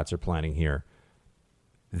Democrats are planning here,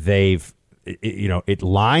 it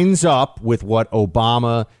lines up with what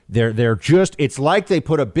Obama, it's like they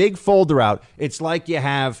put a big folder out. It's like you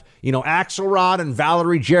have, Axelrod and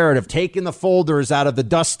Valerie Jarrett have taken the folders out of the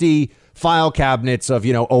dusty file cabinets of,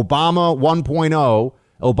 Obama 1.0,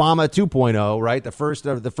 Obama 2.0, right? The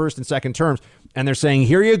first and second terms. And they're saying,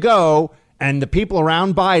 here you go. And the people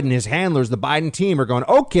around Biden, his handlers, the Biden team are going,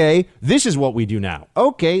 OK, this is what we do now.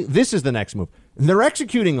 OK, this is the next move. And they're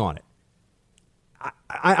executing on it.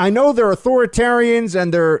 I know they're authoritarians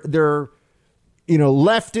and they're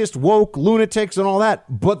leftist, woke lunatics and all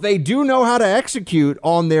that, but they do know how to execute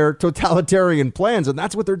on their totalitarian plans. And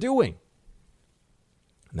that's what they're doing.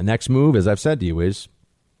 And the next move, as I've said to you, is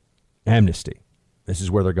amnesty. This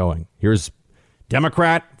is where they're going. Here's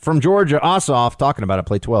Democrat from Georgia, Ossoff, talking about it.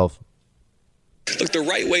 Play 12. Look, the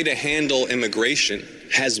right way to handle immigration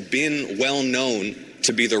has been well known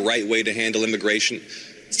to be the right way to handle immigration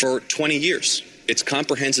for 20 years. It's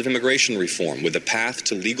comprehensive immigration reform with a path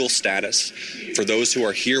to legal status for those who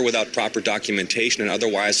are here without proper documentation and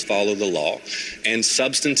otherwise follow the law, and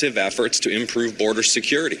substantive efforts to improve border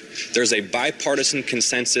security. There's a bipartisan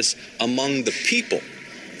consensus among the people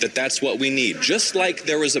that that's what we need. Just like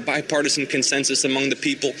there was a bipartisan consensus among the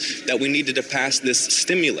people that we needed to pass this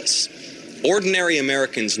stimulus. Ordinary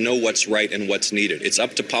Americans know what's right and what's needed. It's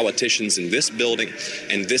up to politicians in this building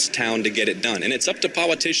and this town to get it done. And it's up to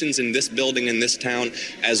politicians in this building and this town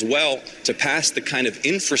as well to pass the kind of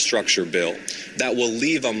infrastructure bill that will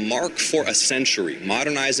leave a mark for a century,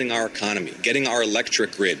 modernizing our economy, getting our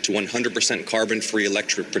electric grid to 100% carbon-free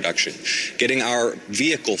electric production, getting our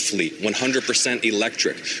vehicle fleet 100%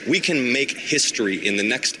 electric. We can make history in the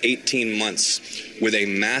next 18 months with a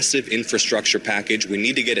massive infrastructure package. We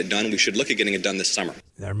need to get it done. We should look at getting it done this summer.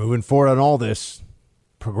 They're moving forward on all this.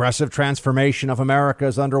 Progressive transformation of America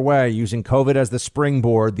is underway, using COVID as the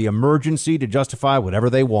springboard, the emergency to justify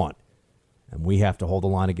whatever they want. And we have to hold the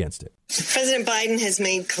line against it. President Biden has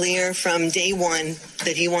made clear from day one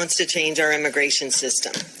that he wants to change our immigration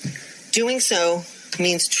system. Doing so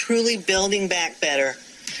means truly building back better,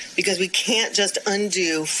 because we can't just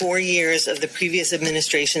undo 4 years of the previous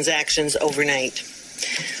administration's actions overnight.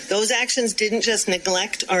 Those actions didn't just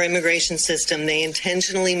neglect our immigration system, they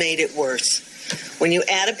intentionally made it worse. When you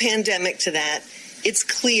add a pandemic to that, it's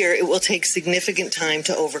clear it will take significant time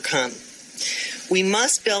to overcome. We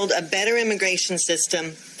must build a better immigration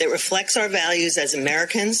system that reflects our values as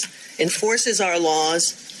Americans, enforces our laws,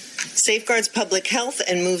 safeguards public health,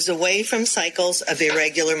 and moves away from cycles of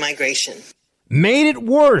irregular migration. Made it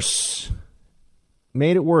worse.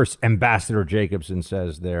 Made it worse. Ambassador Jacobson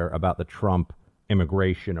says there about the Trump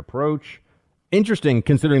immigration approach. Interesting,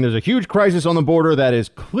 considering there's a huge crisis on the border that is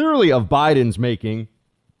clearly of Biden's making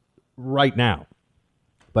right now.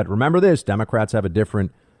 But remember this, Democrats have a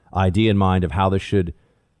different idea in mind of how this should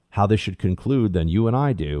conclude than you and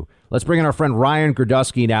I do. Let's bring in our friend Ryan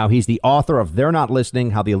Gerdusky now. He's the author of They're Not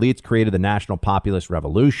Listening, How the Elites Created the National Populist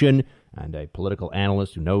Revolution, and a political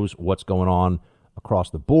analyst who knows what's going on across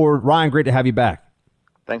the board. Ryan, great to have you back.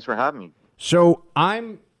 Thanks for having me. So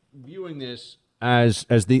I'm viewing this as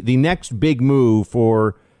the next big move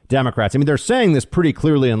for Democrats. I mean, they're saying this pretty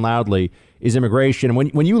clearly and loudly, is immigration.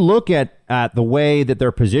 And when you look at the way that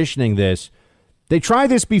they're positioning this, they tried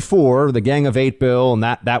this before, the Gang of Eight bill, and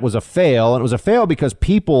that was a fail. And it was a fail because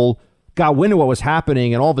people got wind of what was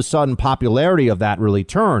happening, and all of a sudden popularity of that really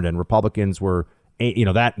turned, and Republicans were,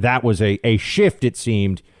 that was a shift, it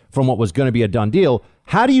seemed, from what was going to be a done deal.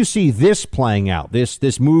 How do you see this playing out,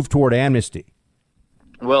 this move toward amnesty?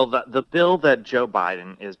 Well, the bill that Joe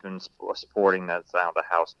Biden has been supporting, that's now the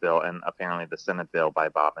House bill, and apparently the Senate bill by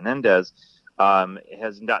Bob Menendez,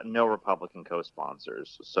 has got no Republican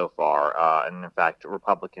co-sponsors so far. And in fact,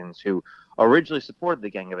 Republicans who originally supported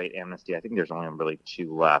the Gang of Eight amnesty, I think there's only really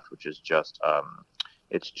two left, which is just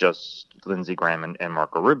it's just Lindsey Graham and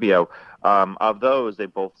Marco Rubio. Of those, they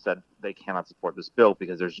both said they cannot support this bill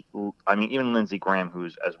because even Lindsey Graham,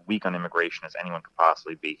 who's as weak on immigration as anyone could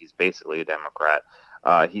possibly be, he's basically a Democrat.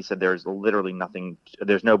 He said there's literally nothing.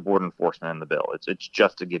 There's no border enforcement in the bill. It's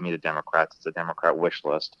just to give me the Democrats. It's a Democrat wish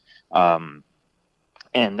list,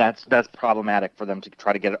 and that's problematic for them to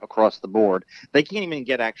try to get it across the board. They can't even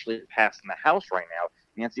get actually passed in the House right now.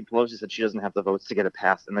 Nancy Pelosi said she doesn't have the votes to get it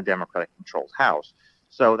passed in the Democratic-controlled House.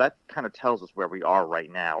 So that kind of tells us where we are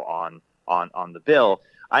right now on the bill.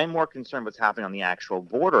 I'm more concerned what's happening on the actual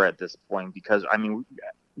border at this point because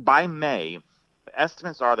by May,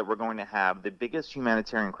 estimates are that we're going to have the biggest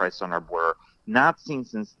humanitarian crisis on our border not seen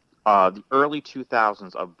since the early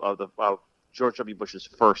 2000s of George W. Bush's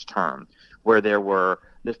first term, where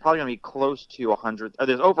there's probably going to be close to 100.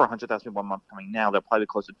 There's over 100,000 people a month coming now. There'll probably be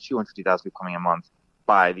close to 250,000 people coming a month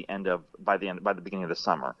by the beginning of the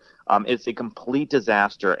summer. It's a complete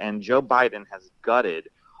disaster, and Joe Biden has gutted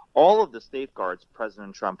all of the safeguards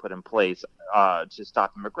President Trump put in place to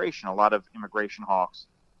stop immigration. A lot of immigration hawks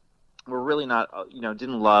were really not,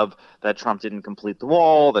 didn't love that Trump didn't complete the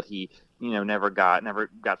wall, that he, never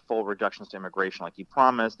got full reductions to immigration like he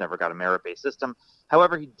promised, never got a merit-based system.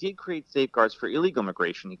 However, he did create safeguards for illegal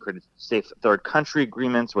immigration. He created safe third country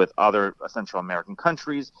agreements with other Central American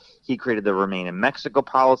countries. He created the Remain in Mexico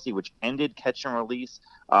policy, which ended catch and release,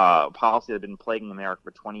 policy that had been plaguing America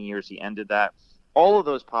for 20 years. He ended that. All of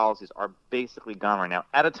those policies are basically gone right now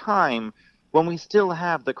at a time when we still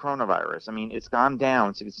have the coronavirus. I mean, it's gone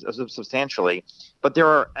down substantially, but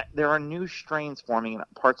there are new strains forming in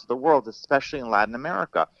parts of the world, especially in Latin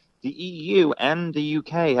America. The EU and the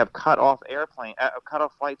UK have cut off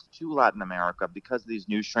flights to Latin America because of these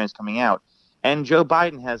new strains coming out. And Joe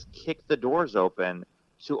Biden has kicked the doors open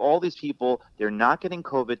to all these people. They're not getting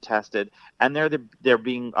COVID tested, and they're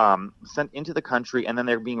being sent into the country, and then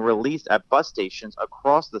they're being released at bus stations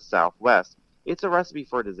across the Southwest. It's a recipe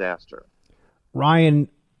for a disaster. Ryan,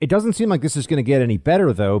 it doesn't seem like this is going to get any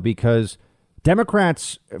better, though, because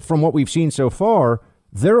Democrats, from what we've seen so far,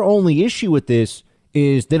 their only issue with this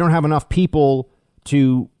is they don't have enough people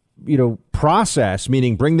to, process,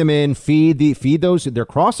 meaning bring them in, feed those. They're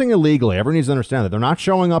crossing illegally. Everyone needs to understand that they're not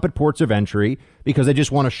showing up at ports of entry because they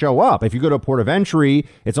just want to show up. If you go to a port of entry,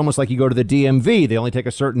 it's almost like you go to the DMV. They only take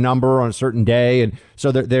a certain number on a certain day. And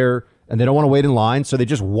so and they don't want to wait in line. So they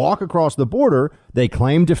just walk across the border. They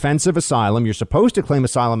claim defensive asylum. You're supposed to claim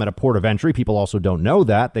asylum at a port of entry. People also don't know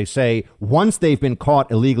that. They say once they've been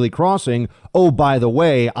caught illegally crossing, oh, by the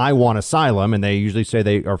way, I want asylum. And they usually say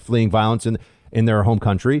they are fleeing violence in their home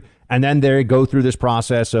country. And then they go through this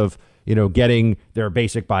process of, getting their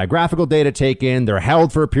basic biographical data taken. They're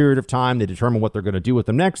held for a period of time. They determine what they're going to do with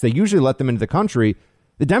them next. They usually let them into the country.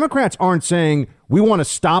 The Democrats aren't saying we want to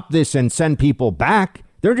stop this and send people back.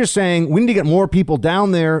 They're just saying we need to get more people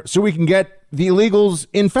down there so we can get the illegals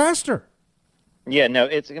in faster. Yeah, no,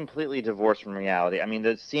 it's completely divorced from reality. I mean,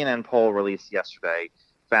 the CNN poll released yesterday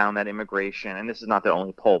found that immigration, and this is not the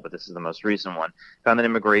only poll, but this is the most recent one, found that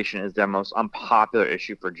immigration is the most unpopular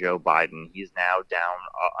issue for Joe Biden. He's now down,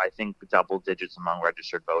 I think, double digits among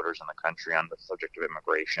registered voters in the country on the subject of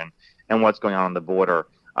immigration and what's going on the border.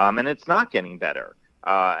 And it's not getting better.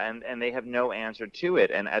 And they have no answer to it.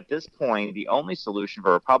 And at this point, the only solution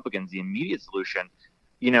for Republicans, the immediate solution,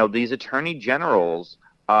 these attorney generals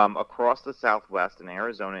across the Southwest in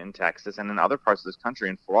Arizona and Texas and in other parts of this country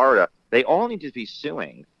in Florida, they all need to be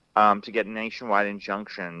suing to get nationwide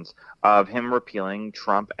injunctions of him repealing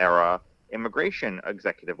Trump-era immigration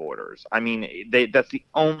executive orders. I mean, that's the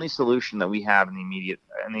only solution that we have in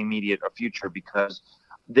the immediate future because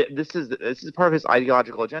this is part of his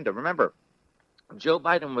ideological agenda. Remember, Joe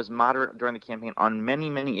Biden was moderate during the campaign on many,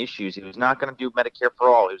 many issues. He was not going to do Medicare for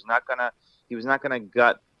all. He was not going to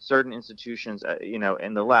gut certain institutions,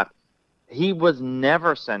 in the left. He was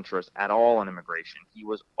never centrist at all on immigration. He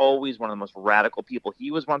was always one of the most radical people.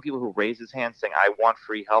 He was one of the people who raised his hand saying, I want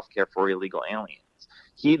free health care for illegal aliens.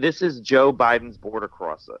 This is Joe Biden's border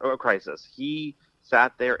crisis. He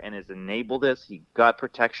sat there and has enabled this. He got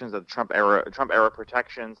protections of Trump era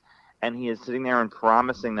protections. And he is sitting there and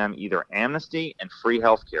promising them either amnesty and free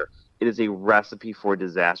health care. It is a recipe for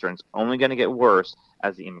disaster, and it's only going to get worse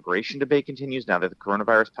as the immigration debate continues. Now that the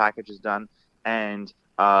coronavirus package is done, and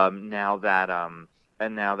now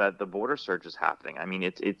that the border surge is happening. I mean,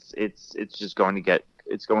 it's just going to get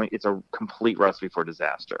it's a complete recipe for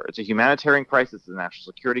disaster. It's a humanitarian crisis, it's a national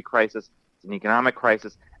security crisis, it's an economic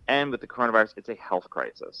crisis, and with the coronavirus, it's a health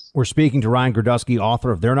crisis. We're speaking to Ryan Gerdusky,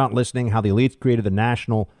 author of They're Not Listening: How the Elites Created the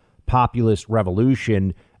National Populist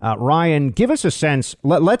Revolution. Ryan, give us a sense.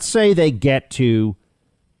 Let's say they get to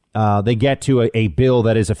a bill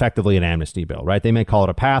that is effectively an amnesty bill, right? They may call it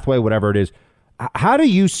a pathway, whatever it is. How do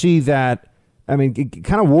you see that? I mean,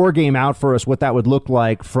 kind of war game out for us what that would look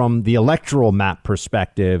like from the electoral map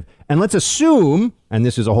perspective. And let's assume, and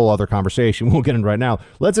this is a whole other conversation we'll get into right now,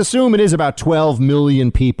 let's assume it is about 12 million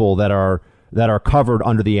people that are covered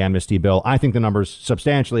under the amnesty bill. I think the number's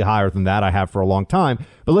substantially higher than that. I have for a long time.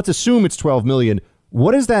 But let's assume it's 12 million.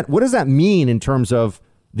 What does that mean in terms of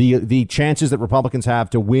the chances that Republicans have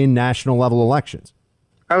to win national level elections?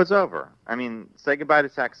 Oh, it's over. I mean, say goodbye to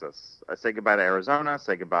Texas. Say goodbye to Arizona.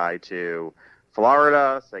 Say goodbye to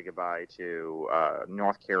Florida. Say goodbye to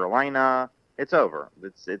North Carolina. It's over.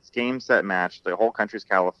 It's game, set, match. The whole country's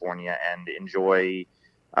California, and enjoy.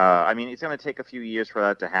 I mean, it's going to take a few years for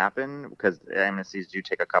that to happen because amnesties do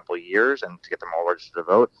take a couple of years and to get them all registered to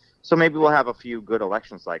vote. So maybe we'll have a few good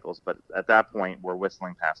election cycles, but at that point, we're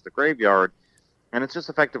whistling past the graveyard. And it's just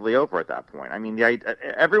effectively over at that point. I mean,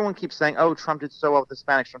 everyone keeps saying, oh, Trump did so well with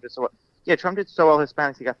Hispanics. Trump did so well. Yeah, Trump did so well with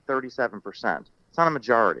Hispanics. He got 37%. It's not a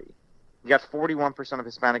majority. He got 41% of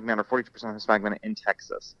Hispanic men or 42% of Hispanic men in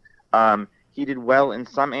Texas. He did well in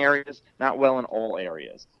some areas, not well in all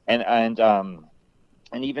areas. And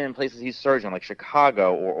even in places he's surging, like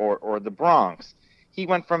Chicago or the Bronx, he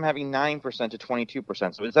went from having 9% to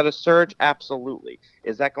 22%. So is that a surge? Absolutely.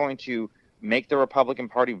 Is that going to make the Republican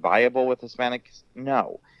Party viable with Hispanics?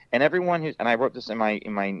 No. And everyone and I wrote this in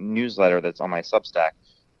my newsletter that's on my Substack.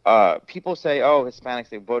 People say, oh, Hispanics,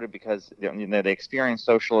 they voted because they experienced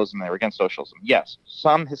socialism, they were against socialism. Yes,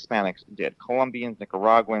 some Hispanics did. Colombians,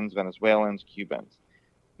 Nicaraguans, Venezuelans, Cubans.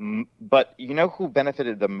 But you know who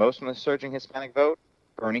benefited the most from the surging Hispanic vote?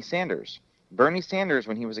 Bernie Sanders. Bernie Sanders,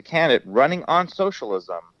 when he was a candidate running on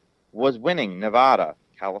socialism, was winning Nevada,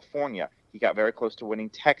 California. He got very close to winning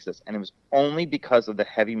Texas, and it was only because of the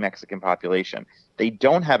heavy Mexican population. They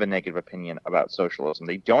don't have a negative opinion about socialism.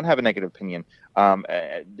 They don't have a negative opinion.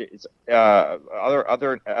 That's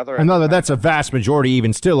a vast majority,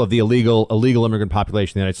 even still, of the illegal immigrant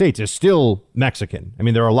population in the United States is still Mexican. I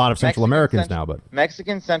mean, there are a lot of Central Americans now, but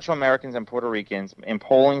Mexicans, Central Americans, and Puerto Ricans, in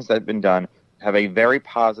pollings that have been done, have a very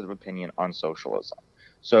positive opinion on socialism.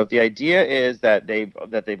 So if the idea is that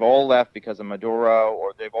they've all left because of Maduro,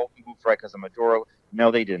 or they've all moved right because of Maduro,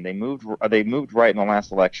 no, they didn't. They moved right in the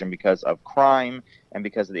last election because of crime and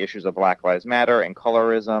because of the issues of Black Lives Matter and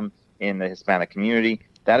colorism in the Hispanic community.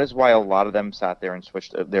 That is why a lot of them sat there and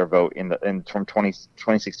switched their vote from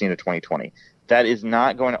 2016 to 2020. That is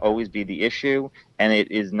not going to always be the issue, and it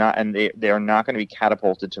is not, and they are not going to be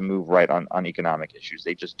catapulted to move right on economic issues.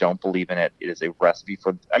 They just don't believe in it. It is a recipe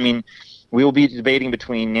for. I mean, we will be debating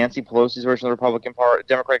between Nancy Pelosi's version of the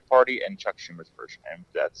Democratic Party and Chuck Schumer's version, and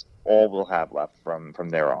that's all we'll have left from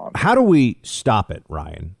there on. How do we stop it,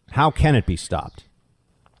 Ryan? How can it be stopped?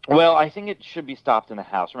 Well, I think it should be stopped in the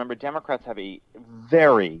House. Remember, Democrats have a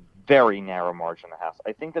very, very narrow margin in the House.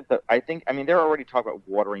 I think they're already talking about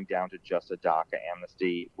watering down to just a DACA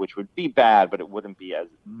amnesty, which would be bad, but it wouldn't be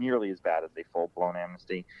nearly as bad as a full-blown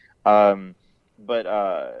amnesty. But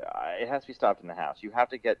it has to be stopped in the House. You have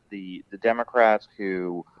to get the Democrats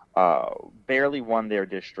who barely won their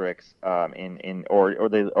districts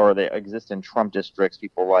or they exist in Trump districts.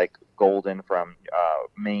 People like Golden from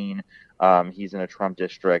Maine, he's in a Trump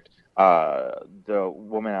district. The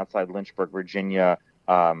woman outside Lynchburg, Virginia.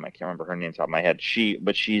 I can't remember her name off the top of my head.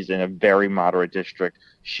 She's in a very moderate district.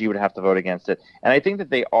 She would have to vote against it. And I think that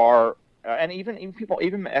they are, and even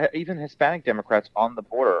Hispanic Democrats on the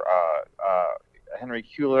border, Henry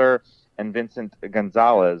Cuellar and Vincent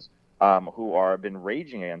Gonzalez, who have been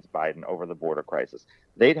raging against Biden over the border crisis.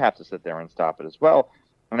 They'd have to sit there and stop it as well.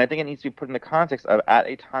 And I think it needs to be put in the context of, at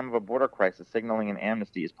a time of a border crisis, signaling an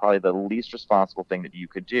amnesty is probably the least responsible thing that you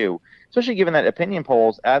could do, especially given that opinion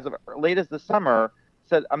polls, as of late as the summer,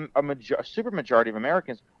 said a super majority of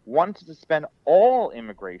Americans want to suspend all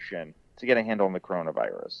immigration to get a handle on the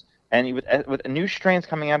coronavirus. And with new strains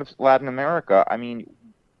coming out of Latin America, I mean,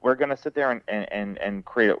 we're going to sit there and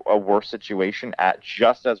create a worse situation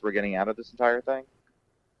just as we're getting out of this entire thing.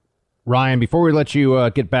 Ryan, before we let you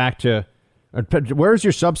get back to where's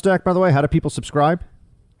your Substack, by the way? How do people subscribe?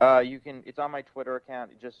 It's on my Twitter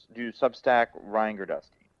account. Just do Substack Ryan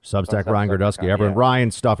Gerdusky. Substack Ryan Gerdusky. Everyone,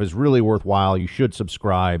 Ryan's stuff is really worthwhile. You should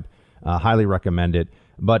subscribe. Highly recommend it.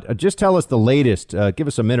 But just tell us the latest. Give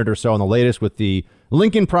us a minute or so on the latest with the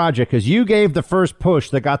Lincoln Project, because you gave the first push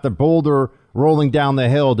that got the Boulder rolling down the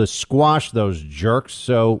hill to squash those jerks.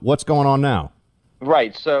 So what's going on now?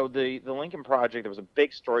 Right. So the Lincoln Project, there was a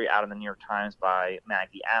big story out in the New York Times by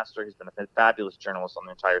Maggie Astor, who's been a fabulous journalist on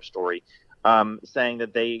the entire story, saying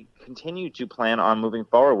that they continue to plan on moving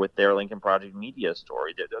forward with their Lincoln Project media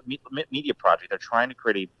story, the media project. They're trying to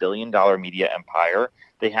create a billion-dollar media empire.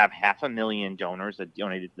 They have 500,000 donors that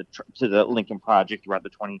donated to the Lincoln Project throughout the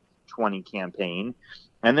 2020 campaign,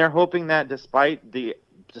 and they're hoping that despite the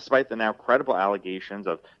now credible allegations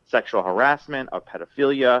of sexual harassment, of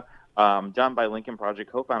pedophilia, done by Lincoln Project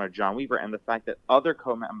co-founder John Weaver, and the fact that other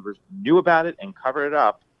co-members knew about it and covered it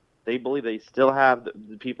up, they believe they still have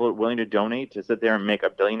the people willing to donate to sit there and make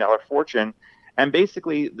 $1 billion fortune. And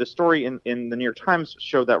basically, the story in the New York Times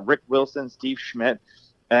showed that Rick Wilson, Steve Schmidt,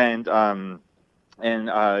 and Galen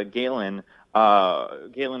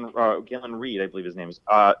Reed, I believe his name is,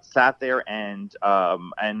 sat there and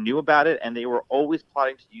knew about it, and they were always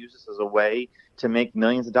plotting to use this as a way to make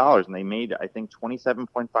millions of dollars, and they made, I think,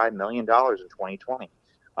 $27.5 million in 2020.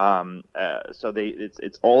 So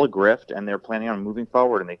it's all a grift, and they're planning on moving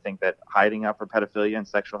forward, and they think that hiding up for pedophilia and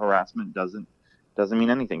sexual harassment doesn't mean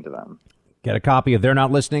anything to them. Get a copy of They're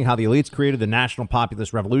Not Listening, How the Elites Created the National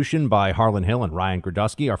Populist Revolution by Harlan Hill and Ryan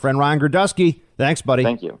Grodusky. Our friend Ryan Grodusky. Thanks, buddy.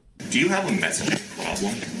 Thank you. Do you have a messaging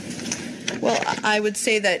problem? Well, I would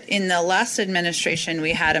say that in the last administration,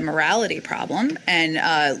 we had a morality problem,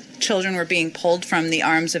 and children were being pulled from the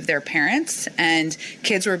arms of their parents, and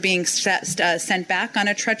kids were being sent back on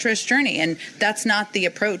a treacherous journey. And that's not the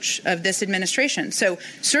approach of this administration. So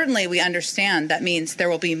certainly we understand that means there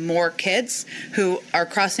will be more kids who are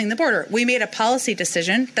crossing the border. We made a policy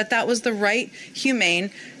decision that was the right, humane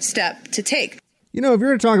step to take. You know, if you're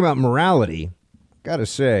going to talk about morality, got to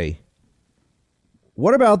say,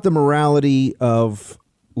 what about the morality of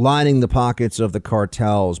lining the pockets of the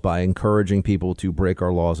cartels by encouraging people to break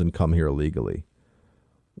our laws and come here illegally?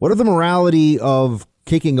 What are the morality of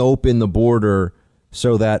kicking open the border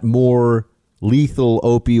so that more lethal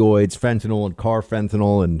opioids, fentanyl and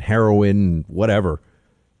carfentanil and heroin and whatever,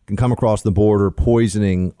 can come across the border,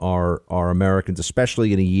 poisoning our Americans,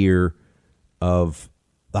 especially in a year of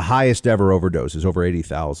the highest ever overdoses, over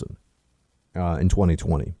 80,000 in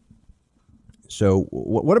 2020? So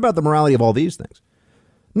what about the morality of all these things?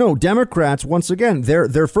 No, Democrats, once again,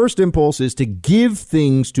 their first impulse is to give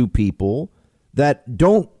things to people that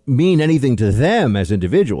don't mean anything to them as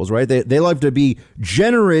individuals, right? They like to be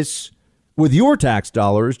generous with your tax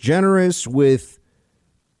dollars, generous with,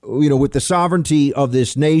 with the sovereignty of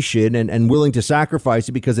this nation and willing to sacrifice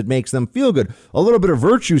it because it makes them feel good. A little bit of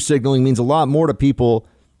virtue signaling means a lot more to people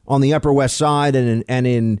on the Upper West Side and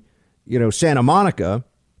in Santa Monica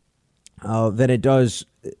than it does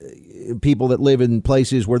people that live in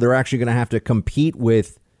places where they're actually going to have to compete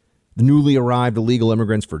with the newly arrived illegal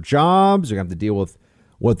immigrants for jobs. They're going to have to deal with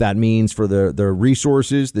what that means for the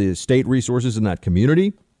resources, the state resources in that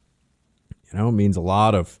community. It means a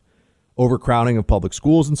lot of overcrowding of public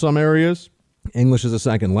schools in some areas. English as a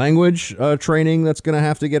second language training that's going to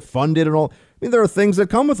have to get funded and all. I mean, there are things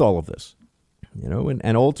that come with all of this,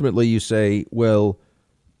 and ultimately you say, well,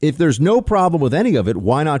 if there's no problem with any of it,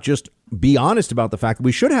 why not just be honest about the fact that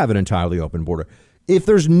we should have an entirely open border? If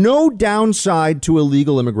there's no downside to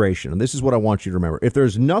illegal immigration, and this is what I want you to remember, if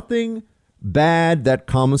there's nothing bad that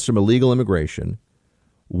comes from illegal immigration,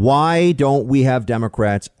 why don't we have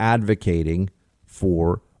Democrats advocating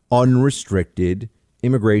for unrestricted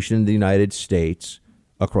immigration in the United States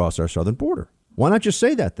across our southern border? Why not just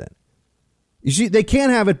say that then? You see, they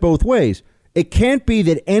can't have it both ways. It can't be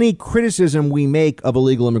that any criticism we make of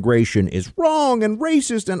illegal immigration is wrong and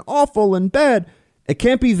racist and awful and bad. It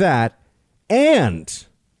can't be that. And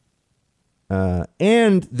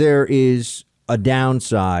there is a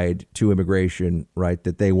downside to immigration, right,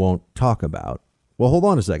 that they won't talk about. Well, hold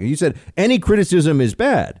on a second. You said any criticism is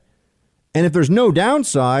bad. And if there's no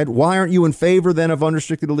downside, why aren't you in favor then of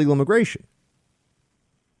unrestricted illegal immigration?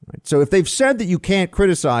 Right. So if they've said that you can't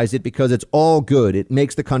criticize it because it's all good, it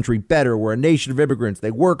makes the country better, we're a nation of immigrants, they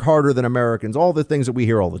work harder than Americans, all the things that we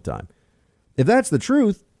hear all the time. If that's the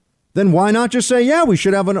truth, then why not just say, yeah, we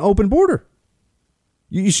should have an open border?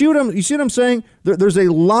 You see what I'm saying? There's a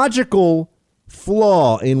logical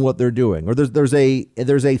flaw in what they're doing, or there's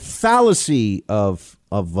a fallacy of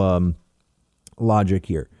logic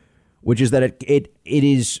here, which is that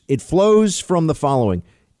it flows from the following.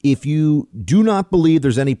 If you do not believe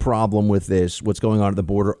there's any problem with this, what's going on at the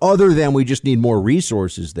border, other than we just need more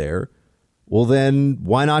resources there, well, then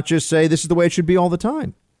why not just say this is the way it should be all the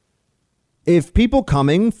time? If people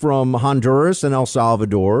coming from Honduras and El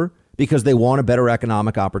Salvador because they want a better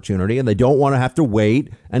economic opportunity and they don't want to have to wait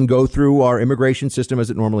and go through our immigration system as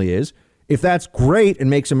it normally is, If that's great and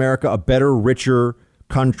makes America a better, richer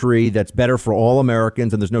country that's better for all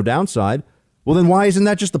Americans and there's no downside, well, then why isn't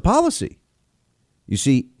that just the policy? You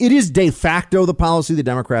see, it is de facto the policy the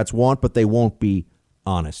Democrats want, but they won't be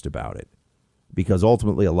honest about it. Because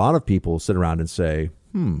ultimately, a lot of people sit around and say,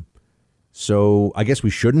 so I guess we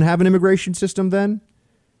shouldn't have an immigration system then?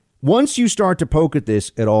 Once you start to poke at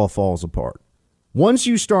this, it all falls apart. Once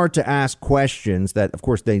you start to ask questions that, of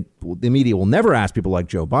course, the media will never ask people like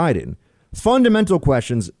Joe Biden, fundamental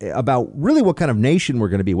questions about really what kind of nation we're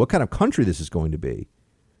going to be, what kind of country this is going to be,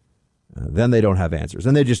 then they don't have answers.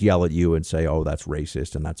 And they just yell at you and say, oh, that's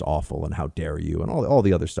racist and that's awful and how dare you and all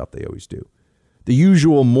the other stuff they always do. The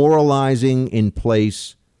usual moralizing in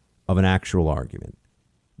place of an actual argument.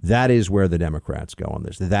 That is where the Democrats go on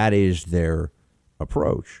this. That is their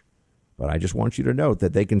approach. But I just want you to note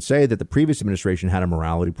that they can say that the previous administration had a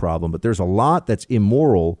morality problem, but there's a lot that's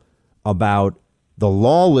immoral about the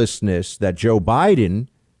lawlessness that Joe Biden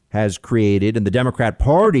has created and the Democrat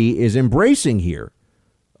Party is embracing here.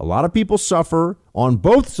 A lot of people suffer on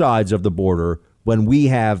both sides of the border when we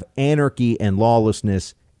have anarchy and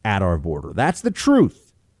lawlessness at our border. That's the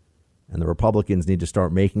truth. And the Republicans need to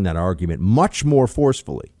start making that argument much more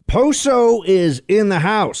forcefully. Poso is in the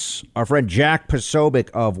house. Our friend Jack Posobiec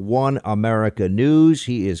of One America News.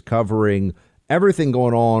 He is covering everything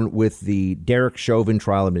going on with the Derek Chauvin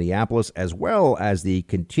trial in Minneapolis, as well as the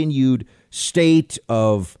continued state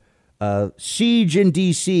of siege in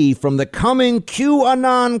D.C. from the coming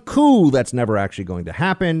QAnon coup that's never actually going to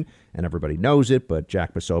happen. And everybody knows it, but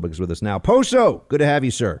Jack Posobiec is with us now. Poso, good to have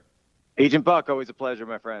you, sir. Agent Buck, always a pleasure,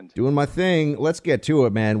 my friend. Doing my thing. Let's get to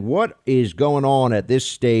it, man. What is going on at this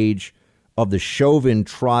stage of the Chauvin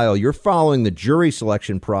trial? You're following the jury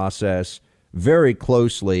selection process very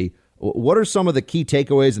closely. What are some of the key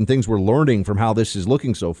takeaways and things we're learning from how this is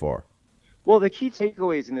looking so far? Well, the key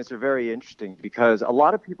takeaways in this are very interesting because a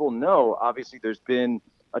lot of people know, obviously, there's been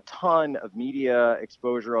a ton of media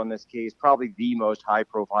exposure on this case, probably the most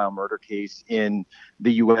high-profile murder case in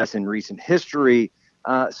the U.S. in recent history.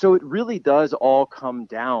 So it really does all come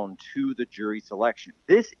down to the jury selection.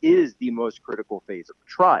 This is the most critical phase of the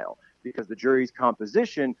trial because the jury's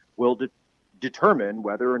composition will determine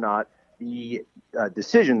whether or not the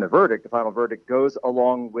decision, the verdict, the final verdict, goes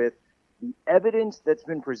along with the evidence that's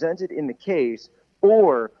been presented in the case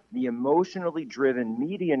or the emotionally driven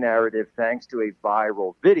media narrative thanks to a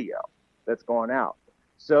viral video that's gone out.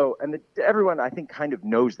 So, and everyone, I think, kind of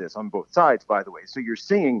knows this on both sides, by the way. So you're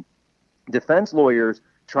seeing defense lawyers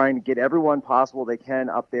trying to get everyone possible they can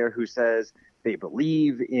up there who says they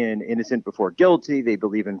believe in innocent before guilty, they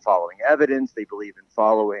believe in following evidence, they believe in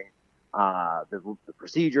following the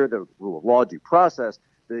procedure, the rule of law, due process.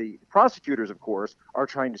 The prosecutors, of course, are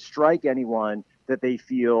trying to strike anyone that they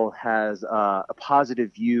feel has a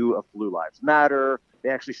positive view of Blue Lives Matter. They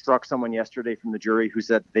actually struck someone yesterday from the jury who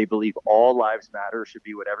said they believe all lives matter should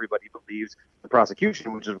be what everybody believes. The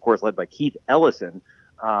prosecution, which is, of course, led by Keith Ellison,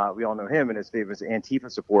 we all know him and his famous Antifa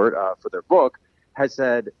support for their book, has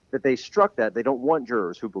said that they struck that. They don't want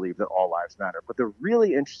jurors who believe that all lives matter. But the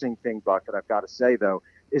really interesting thing, Buck, that I've got to say, though,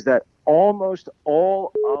 is that almost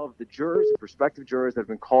all of the jurors and prospective jurors that have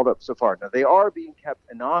been called up so far, now they are being kept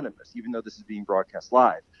anonymous, even though this is being broadcast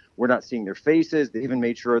live. We're not seeing their faces. They even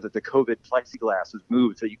made sure that the COVID plexiglass was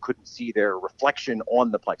moved so you couldn't see their reflection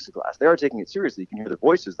on the plexiglass. They are taking it seriously. You can hear their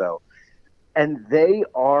voices, though. And they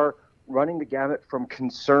are running the gamut from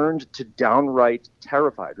concerned to downright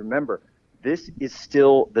terrified. Remember, this is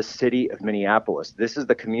still the city of Minneapolis. This is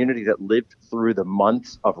the community that lived through the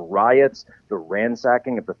months of riots, the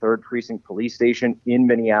ransacking of the 3rd Precinct police station in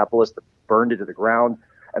Minneapolis that burned it to the ground.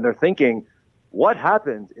 And they're thinking, what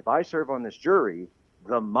happens if I serve on this jury,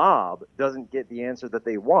 the mob doesn't get the answer that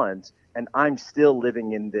they want, and I'm still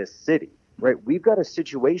living in this city, right? We've got a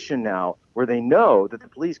situation now where they know that the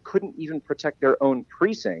police couldn't even protect their own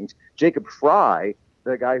precinct. Jacob Fry,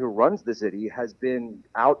 the guy who runs the city, has been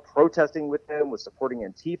out protesting with them, was supporting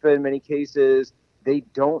Antifa in many cases. They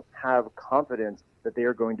don't have confidence that they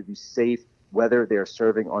are going to be safe whether they're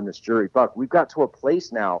serving on this jury. Buck, we've got to a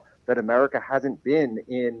place now that America hasn't been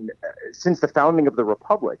in since the founding of the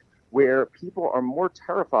Republic, where people are more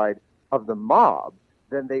terrified of the mob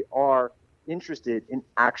than they are interested in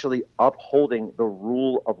actually upholding the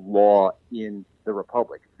rule of law in the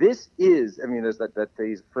Republic. This is, I mean, there's that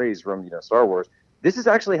phrase from, Star Wars. This is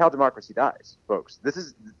actually how democracy dies, folks.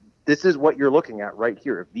 This is what you're looking at right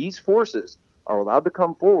here. If these forces are allowed to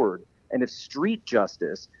come forward, and if street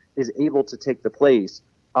justice is able to take the place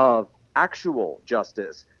of actual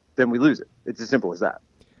justice, then we lose it. It's as simple as that.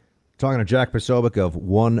 Talking to Jack Posobiec of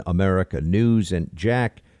One America News. And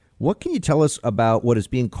Jack, What can you tell us about what is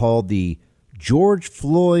being called the George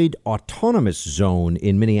Floyd Autonomous Zone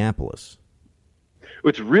in Minneapolis?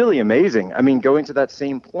 It's really amazing. I mean, going to that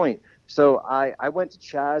same point. So I went to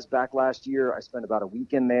Chaz back last year. I spent about a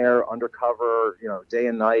week in there undercover, day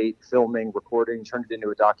and night, filming, recording, turned it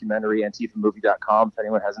into a documentary, antifamovie.com, if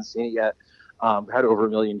anyone hasn't seen it yet. Had over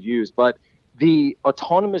 1 million views. But the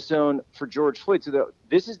autonomous zone for George Floyd, so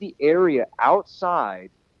this is the area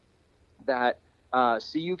outside that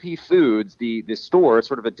CUP Foods, the store,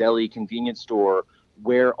 sort of a deli convenience store,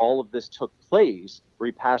 where all of this took place, where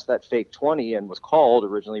he passed that fake 20 and was called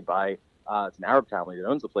originally by it's an Arab family that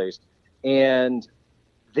owns the place. And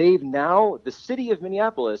the city of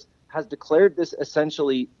Minneapolis has declared this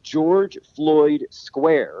essentially George Floyd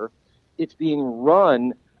Square. It's being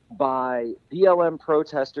run by BLM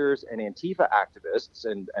protesters and Antifa activists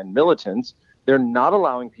and militants. They're not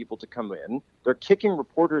allowing people to come in. They're kicking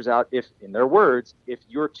reporters out if, in their words, if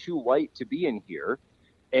you're too white to be in here.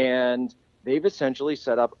 And they've essentially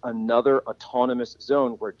set up another autonomous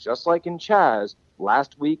zone where, just like in Chaz,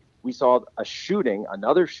 last week we saw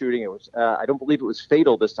another shooting. It was, I don't believe it was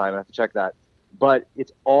fatal this time. I have to check that. But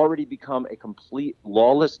it's already become a complete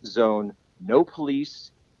lawless zone. No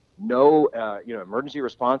police, no emergency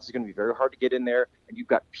response. Is going to be very hard to get in there. And you've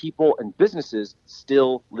got people and businesses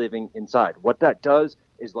still living inside. What that does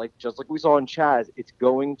is, just like we saw in Chaz, it's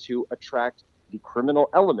going to attract the criminal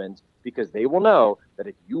element, because they will know that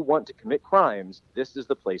if you want to commit crimes, this is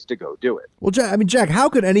the place to go do it. Well, Jack, how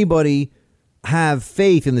could anybody have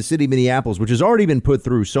faith in the city of Minneapolis, which has already been put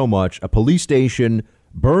through so much? A police station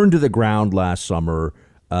burned to the ground last summer,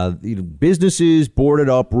 businesses boarded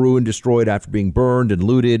up, ruined, destroyed after being burned and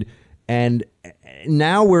looted. And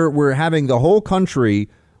now we're having the whole country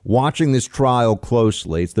watching this trial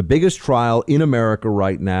closely. It's the biggest trial in America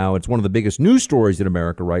right now. It's one of the biggest news stories in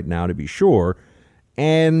America right now, to be sure.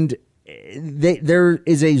 And there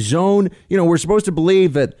is a zone, we're supposed to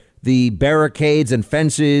believe that the barricades and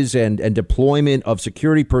fences and deployment of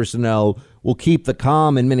security personnel will keep the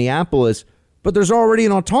calm in Minneapolis. But there's already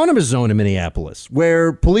an autonomous zone in Minneapolis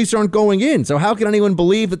where police aren't going in. So how can anyone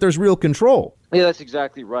believe that there's real control? Yeah, that's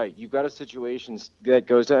exactly right. You've got a situation that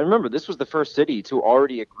goes down. Remember, this was the first city to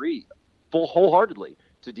already agree wholeheartedly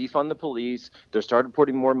to defund the police. They started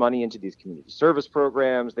putting more money into these community service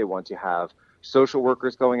programs. They want to have social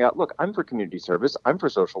workers going out. Look, I'm for community service. I'm for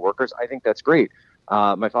social workers. I think that's great.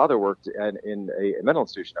 My father worked in a mental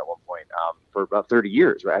institution at one point for about 30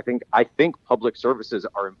 years. Right? I think public services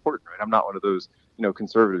are important. Right? I'm not one of those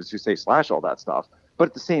conservatives who say slash all that stuff. But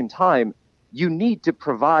at the same time, you need to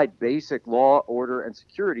provide basic law, order, and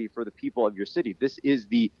security for the people of your city. This is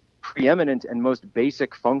the preeminent and most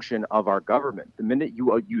basic function of our government. The minute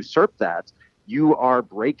you usurp that, you are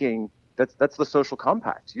breaking. That's the social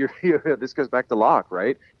compact. This goes back to Locke,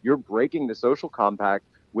 right? You're breaking the social compact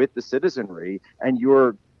with the citizenry, and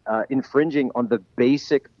you're infringing on the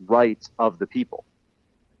basic rights of the people.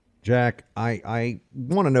 Jack, I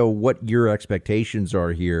want to know what your expectations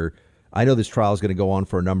are here. I know this trial is going to go on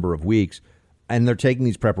for a number of weeks, and they're taking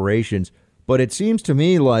these preparations, but it seems to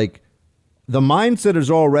me like the mindset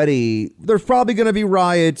is already, there's probably going to be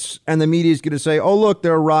riots, and the media is going to say, oh, look,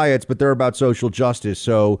 there are riots, but they're about social justice,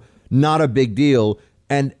 so not a big deal.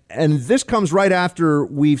 And this comes right after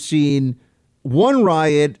we've seen one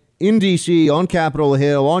riot in D.C. on Capitol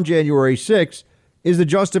Hill on January 6th is the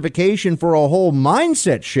justification for a whole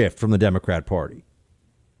mindset shift from the Democrat Party.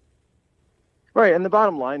 Right. And the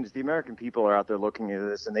bottom line is the American people are out there looking at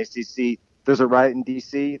this, and they see there's a riot in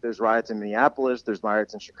D.C., there's riots in Minneapolis, there's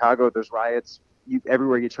riots in Chicago, there's riots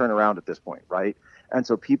everywhere you turn around at this point. Right. And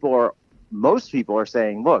so most people are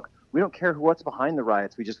saying, look, we don't care what's behind the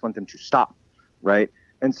riots. We just want them to stop. Right.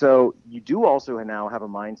 And so you do also now have a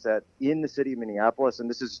mindset in the city of Minneapolis, and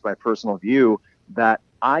this is just my personal view, that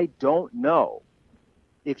I don't know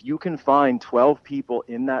if you can find 12 people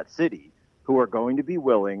in that city who are going to be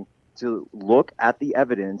willing to look at the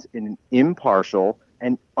evidence in an impartial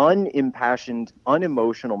and unimpassioned,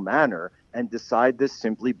 unemotional manner and decide this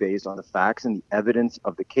simply based on the facts and the evidence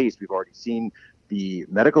of the case. We've already seen the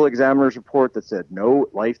medical examiner's report that said no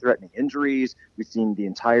life-threatening injuries. We've seen the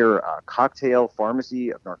entire cocktail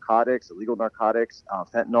pharmacy of narcotics, illegal narcotics,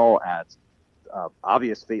 fentanyl at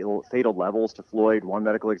obvious fatal levels to Floyd. One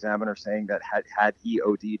medical examiner saying that had he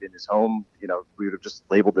OD'd in his home, we would have just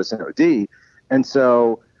labeled this an OD. And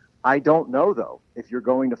so I don't know, though, if you're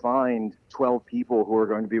going to find 12 people who are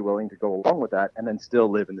going to be willing to go along with that and then still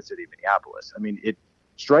live in the city of Minneapolis. I mean, it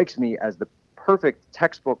strikes me as the perfect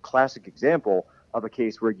textbook classic example of a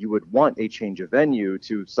case where you would want a change of venue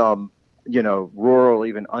to some, rural,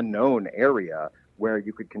 even unknown area where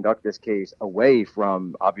you could conduct this case away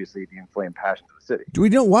from, obviously, the inflamed passions of the city. Do we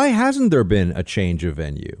know why hasn't there been a change of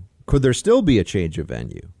venue? Could there still be a change of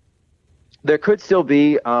venue? There could still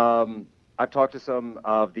be. I've talked to some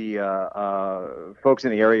of the folks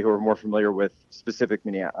in the area who are more familiar with specific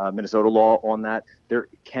Minnesota law on that. There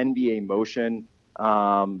can be a motion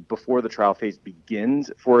before the trial phase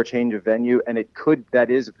begins for a change of venue, and that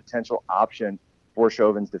is a potential option for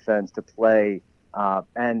Chauvin's defense to play.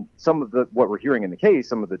 And some of what we're hearing in the case,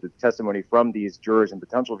 some of the testimony from these jurors and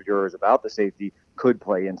potential jurors about the safety could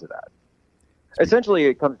play into that. Essentially,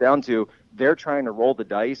 it comes down to they're trying to roll the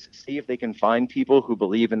dice, see if they can find people who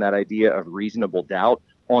believe in that idea of reasonable doubt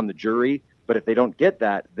on the jury. But if they don't get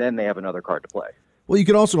that, then they have another card to play. Well, you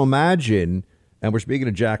can also imagine, and we're speaking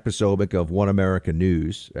to Jack Posobiec of One America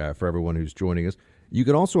News for everyone who's joining us. You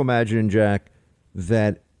can also imagine, Jack,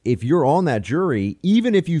 that if you're on that jury,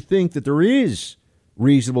 even if you think that there is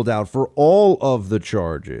reasonable doubt for all of the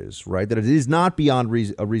charges, right, that it is not beyond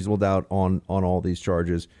a reasonable doubt on all these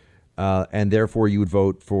charges, and therefore you would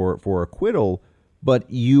vote for acquittal, but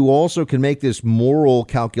you also can make this moral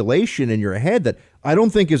calculation in your head that I don't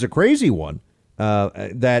think is a crazy one,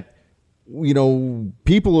 that, you know,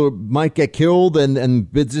 people might get killed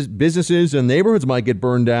and businesses and neighborhoods might get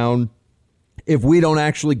burned down if we don't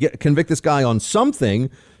actually convict this guy on something.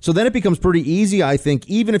 So then it becomes pretty easy, I think,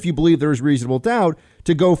 even if you believe there's reasonable doubt,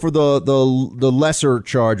 to go for the lesser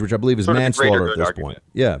charge, which I believe is sort of manslaughter at this point.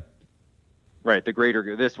 Yeah. Right. The greater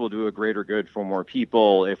good. This will do a greater good for more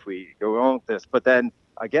people if we go on with this. But then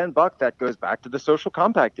again, Buck, that goes back to the social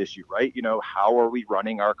compact issue, right? You know, how are we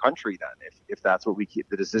running our country then? If that's what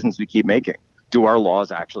the decisions we keep making, do our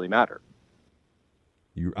laws actually matter?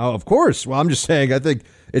 Of course. Well, I'm just saying, I think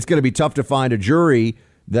it's going to be tough to find a jury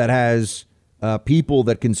that has people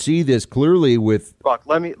that can see this clearly with. Buck,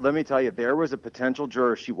 let me tell you, there was a potential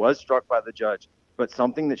juror. She was struck by the judge, but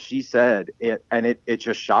something that she said, it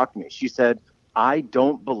just shocked me. She said, I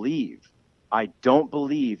don't believe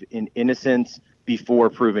in innocence before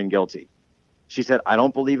proven guilty. She said, I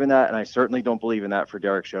don't believe in that, and I certainly don't believe in that for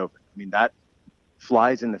Derek Chauvin. I mean, that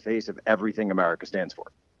flies in the face of everything America stands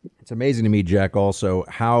for. It's amazing to me, Jack, also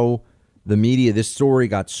how the media, this story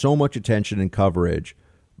got so much attention and coverage,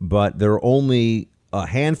 but there are only a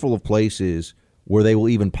handful of places where they will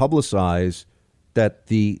even publicize that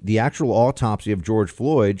the actual autopsy of George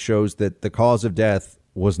Floyd shows that the cause of death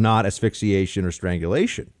was not asphyxiation or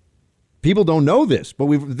strangulation. People don't know this, but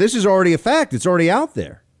this is already a fact. It's already out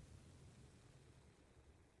there.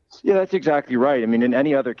 Yeah, that's exactly right. I mean, in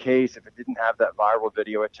any other case, if it didn't have that viral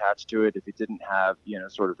video attached to it, if it didn't have,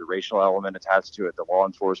 sort of the racial element attached to it, the law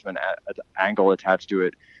enforcement angle attached to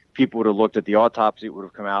it, people would have looked at the autopsy, it would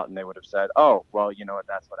have come out, and they would have said, oh, well, you know what,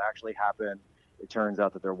 that's what actually happened. It turns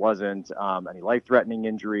out that there wasn't any life-threatening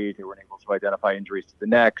injuries. They weren't able to identify injuries to the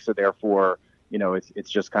neck, so therefore, it's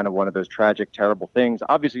just kind of one of those tragic, terrible things.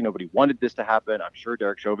 Obviously, nobody wanted this to happen. I'm sure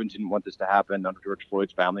Derek Chauvin didn't want this to happen. None of George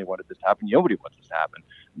Floyd's family wanted this to happen. Nobody wants this to happen.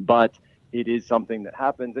 But it is something that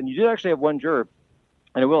happens. And you did actually have one juror,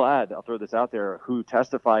 and I will add, I'll throw this out there, who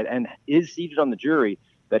testified and is seated on the jury,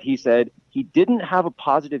 that he said he didn't have a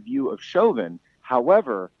positive view of Chauvin.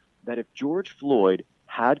 However, that if George Floyd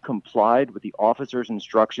had complied with the officer's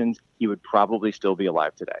instructions, he would probably still be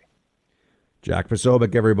alive today. Jack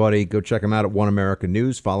Posobiec, everybody. Go check him out at One America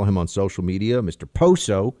News. Follow him on social media. Mr.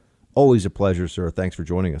 Poso, always a pleasure, sir. Thanks for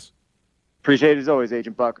joining us. Appreciate it as always,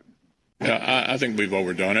 Agent Buck. Yeah, I think we've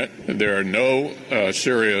overdone it. There are no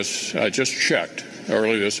serious, I just checked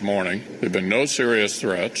early this morning, there have been no serious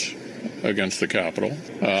threats against the Capitol.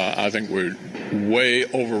 I think we're way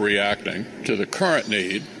overreacting to the current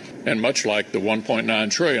need. And much like the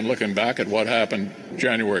 $1.9 trillion, looking back at what happened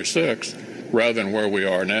January 6th, rather than where we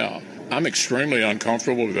are now. I'm extremely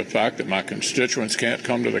uncomfortable with the fact that my constituents can't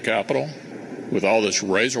come to the Capitol with all this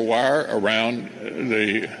razor wire around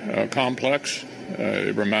the complex.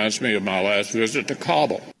 It reminds me of my last visit to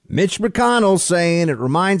Kabul. Mitch McConnell saying it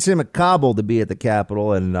reminds him of Kabul to be at the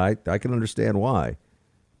Capitol, and I can understand why.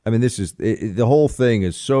 I mean, the whole thing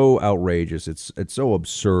is so outrageous. It's so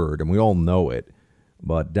absurd, and we all know it.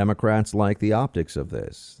 But Democrats like the optics of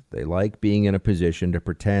this. They like being in a position to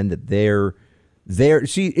pretend that they're there.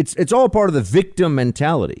 See, it's all part of the victim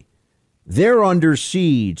mentality. They're under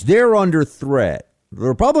siege. They're under threat. The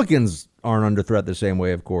Republicans aren't under threat the same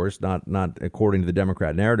way, of course, not according to the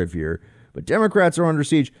Democrat narrative here. But Democrats are under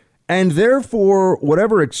siege. And therefore,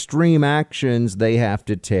 whatever extreme actions they have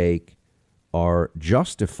to take are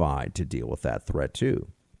justified to deal with that threat, too.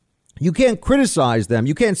 You can't criticize them.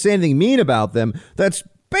 You can't say anything mean about them. That's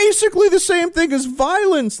basically the same thing as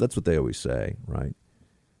violence. That's what they always say, right?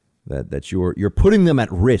 That you're putting them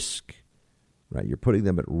at risk right? You're putting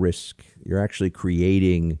them at risk. You're actually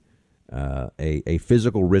creating a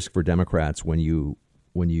physical risk for Democrats when you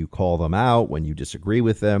call them out, when you disagree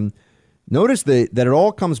with them. Notice that it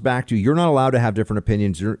all comes back to you're not allowed to have different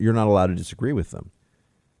opinions. You're not allowed to disagree with them.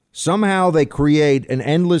 Somehow they create an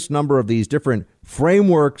endless number of these different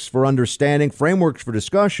frameworks for understanding, frameworks for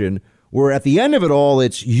discussion, where at the end of it all,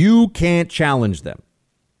 it's you can't challenge them.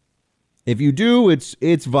 If you do, it's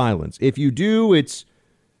violence. If you do, it's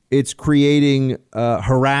creating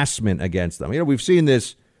harassment against them. You know, we've seen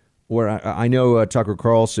this where I know Tucker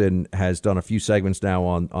Carlson has done a few segments now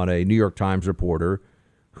on a New York Times reporter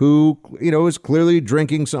who, you know, is clearly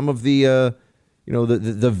drinking some of the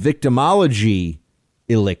victimology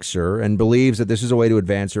elixir and believes that this is a way to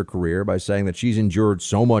advance her career by saying that she's endured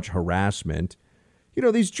so much harassment. You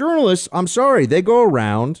know, these journalists, I'm sorry, they go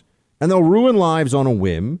around and they'll ruin lives on a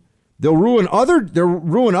whim. They'll ruin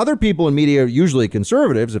other people in media, usually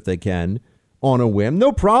conservatives, if they can, on a whim.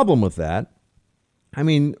 No problem with that. I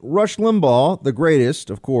mean, Rush Limbaugh, the greatest,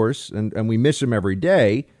 of course, and we miss him every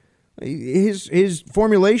day. His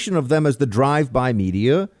formulation of them as the drive-by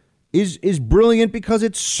media is brilliant because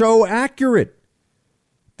it's so accurate.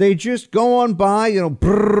 They just go on by,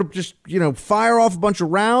 fire off a bunch of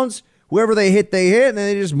rounds. Whoever they hit, and then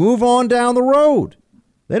they just move on down the road.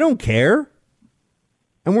 They don't care.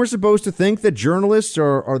 And we're supposed to think that journalists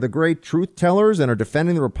are the great truth tellers and are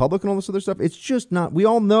defending the Republic and all this other stuff. It's just not. We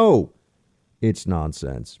all know it's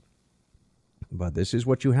nonsense. But this is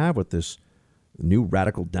what you have with this new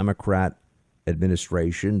radical Democrat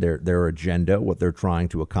administration, their agenda, what they're trying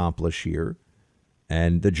to accomplish here.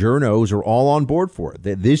 And the journos are all on board for it.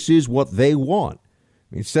 This is what they want.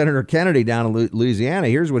 I mean, Senator Kennedy down in Louisiana,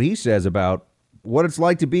 here's what he says about what it's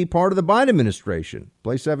like to be part of the Biden administration.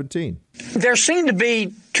 Play 17. There seem to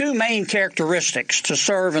be two main characteristics to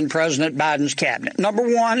serve in President Biden's cabinet.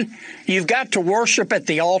 Number one, you've got to worship at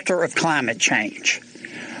the altar of climate change.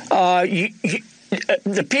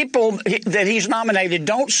 The people that he's nominated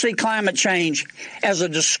don't see climate change as a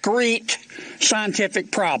discrete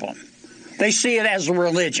scientific problem. They see it as a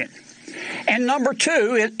religion. And number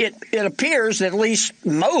two, it appears that at least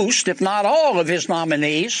most, if not all, of his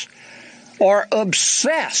nominees are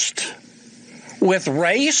obsessed with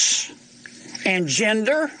race and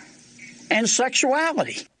gender and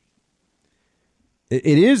sexuality. It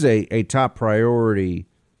is a top priority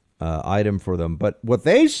item for them. But what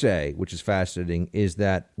they say, which is fascinating, is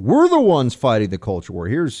that we're the ones fighting the culture war.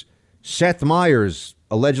 Here's Seth Meyers,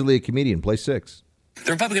 allegedly a comedian, play 6.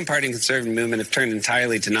 The Republican Party and conservative movement have turned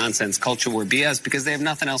entirely to nonsense culture war BS because they have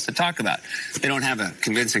nothing else to talk about. They don't have a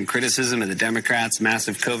convincing criticism of the Democrats'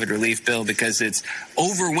 massive COVID relief bill because it's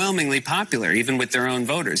overwhelmingly popular, even with their own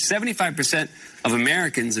voters. 75% of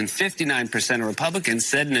Americans and 59% of Republicans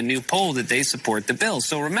said in a new poll that they support the bill.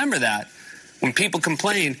 So remember that when people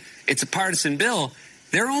complain it's a partisan bill,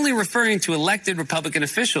 they're only referring to elected Republican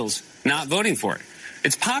officials not voting for it.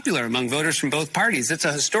 It's popular among voters from both parties. It's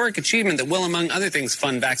a historic achievement that will, among other things,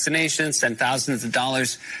 fund vaccinations, send thousands of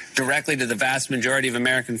dollars directly to the vast majority of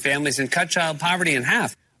American families, and cut child poverty in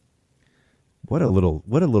half. What a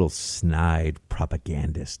little snide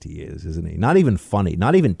propagandist he is, isn't he? Not even funny,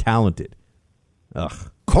 not even talented.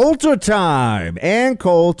 Ugh. Coulter time. Ann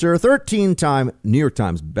Coulter, 13-time New York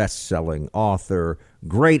Times best-selling author.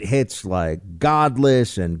 Great hits like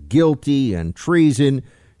Godless and Guilty and Treason.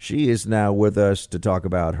 She is now with us to talk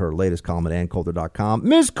about her latest column at AnnCoulter.com.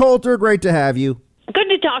 Ms. Coulter, great to have you. Good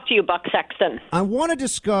to talk to you, Buck Sexton. I want to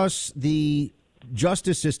discuss the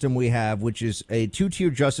justice system we have, which is a two-tier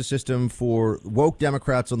justice system for woke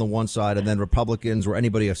Democrats on the one side and then Republicans or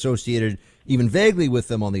anybody associated even vaguely with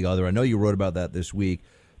them on the other. I know you wrote about that this week.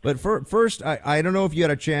 But first, I don't know if you had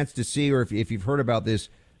a chance to see or if you've heard about this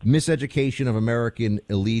Miseducation of American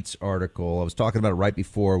Elites article. I was talking about it right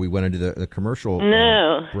before we went into the commercial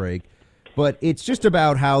break. But it's just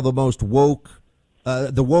about how the most woke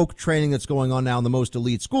training that's going on now in the most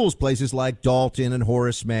elite schools, places like Dalton and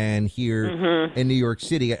Horace Mann here in New York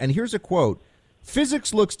City. And here's a quote.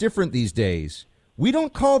 Physics looks different these days. We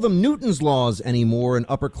don't call them Newton's laws anymore, an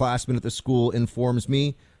upperclassman at the school informs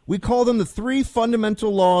me. We call them the 3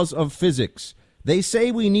 fundamental laws of physics. They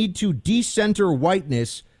say we need to decenter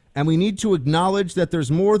whiteness, and we need to acknowledge that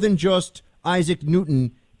there's more than just Isaac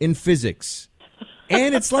Newton in physics.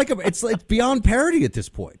 And it's beyond parody at this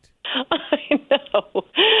point. I know.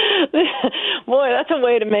 Boy, that's a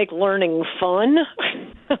way to make learning fun.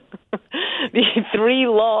 The 3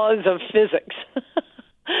 laws of physics.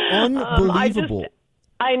 Unbelievable.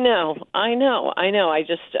 I know. I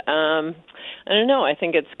just, I don't know. I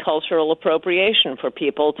think it's cultural appropriation for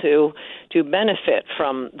people to benefit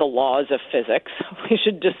from the laws of physics. We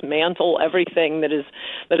should dismantle everything that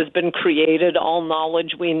has been created, all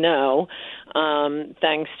knowledge we know,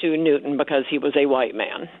 thanks to Newton because he was a white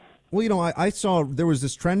man. Well, I saw there was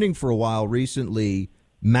this trending for a while recently.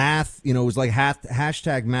 Math, it was like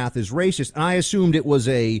hashtag math is racist. And I assumed it was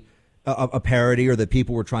a parody or that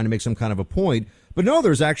people were trying to make some kind of a point. But no,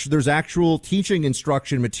 there's actual teaching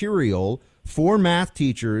instruction material for math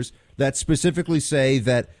teachers that specifically say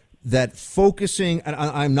that focusing, and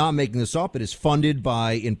I'm not making this up, it is funded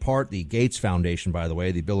by, in part, the Gates Foundation, by the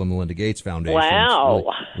way, the Bill and Melinda Gates Foundation.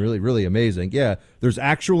 Wow. Really, really amazing. Yeah, there's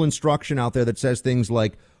actual instruction out there that says things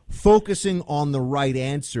like focusing on the right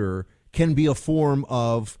answer can be a form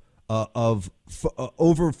of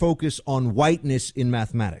over focus on whiteness in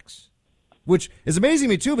mathematics, which is amazing to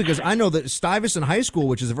me, too, because I know that Stuyvesant High School,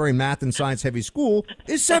 which is a very math and science heavy school,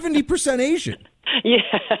 is 70% Asian. Yes.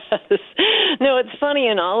 No, it's funny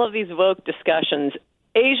in all of these woke discussions,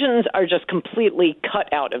 Asians are just completely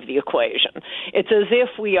cut out of the equation. It's as if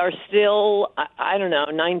we are still,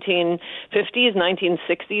 1950s,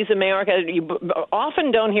 1960s America. You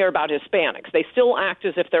often don't hear about Hispanics. They still act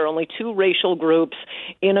as if there are only two racial groups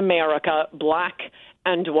in America, black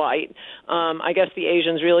and white. I guess the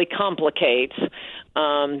Asians really complicate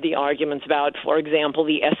the arguments about, for example,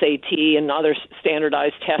 the SAT and other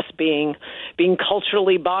standardized tests being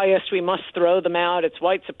culturally biased. We must throw them out. It's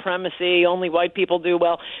white supremacy. Only white people do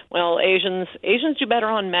well. Well, Asians do better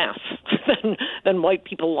on math than white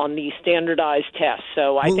people on these standardized tests.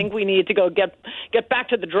 So I think we need to go get back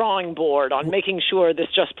to the drawing board on making sure this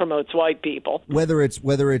just promotes white people. Whether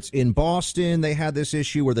it's in Boston, they had this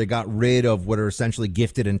issue where they got rid of what are essentially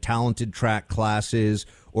gifted and talented track classes,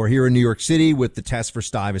 or here in New York City with the test for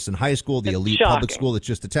Stuyvesant High School, the elite public school that's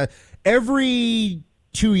just a test. Every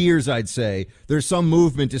 2 years, I'd say, there's some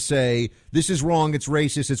movement to say, this is wrong, it's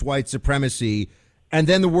racist, it's white supremacy. And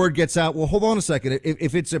then the word gets out, well, hold on a second.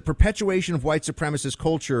 If it's a perpetuation of white supremacist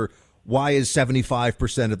culture, why is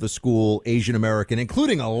 75% of the school Asian American,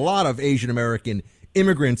 including a lot of Asian American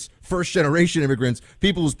immigrants, first-generation immigrants,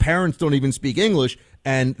 people whose parents don't even speak English,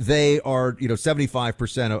 and they are,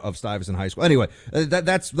 75% of Stuyvesant High School. Anyway,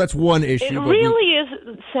 that's one issue. It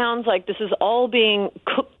really sounds like this is all being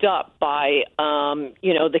cooked up by,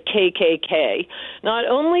 the KKK, not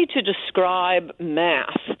only to describe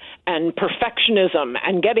math and perfectionism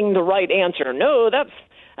and getting the right answer. No,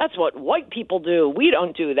 that's what white people do. We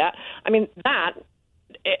don't do that. I mean,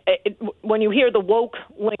 when you hear the woke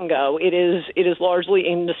lingo, it is largely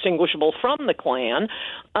indistinguishable from the Klan.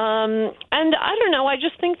 And I don't know, I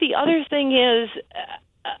just think the other thing is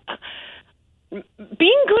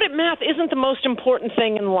being good at math isn't the most important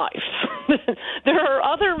thing in life. There are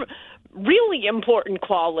other really important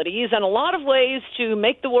qualities and a lot of ways to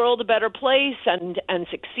make the world a better place and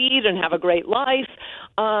succeed and have a great life.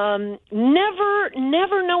 Never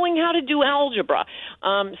knowing how to do algebra.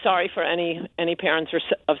 Sorry for any parents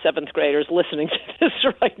of seventh graders listening to this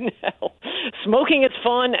right now. Smoking is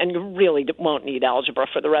fun, and you really won't need algebra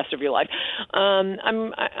for the rest of your life.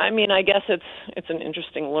 I guess it's an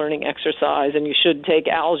interesting learning exercise, and you should take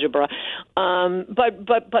algebra.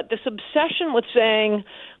 But this obsession with saying,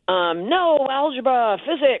 no, algebra,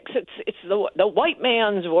 physics, it's the white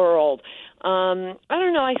man's world. I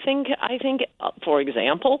don't know. I think, for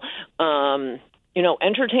example,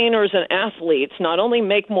 entertainers and athletes not only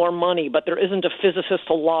make more money, but there isn't a physicist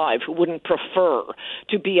alive who wouldn't prefer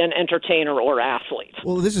to be an entertainer or athlete.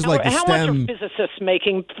 Well, this is like the how STEM. much are physicists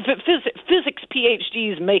making, physics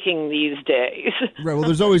PhDs making these days? Right. Well,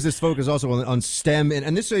 there's always this focus also on STEM,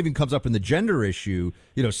 and this even comes up in the gender issue.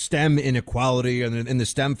 STEM inequality and in the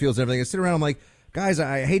STEM fields and everything. I sit around, I'm like, guys,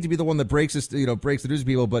 I hate to be the one that breaks the news to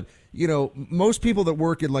people, but most people that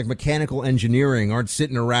work in like mechanical engineering aren't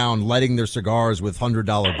sitting around lighting their cigars with $100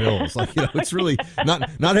 bills. Like, it's really not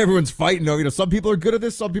everyone's fighting. Some people are good at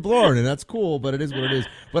this, some people aren't, and that's cool. But it is what it is.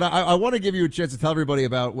 But I want to give you a chance to tell everybody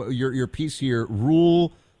about your piece here,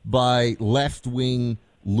 Rule by Left-Wing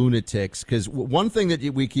Lunatics, because one thing that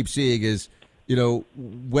we keep seeing is,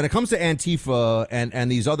 when it comes to Antifa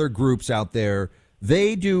and these other groups out there,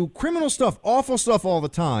 they do criminal stuff, awful stuff all the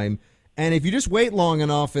time. And if you just wait long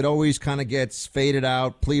enough, it always kind of gets faded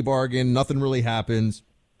out, plea bargain, nothing really happens.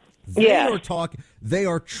 They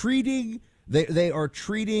are treating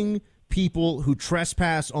people who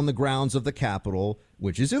trespass on the grounds of the Capitol,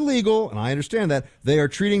 which is illegal, and I understand that. They are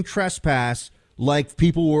treating trespass like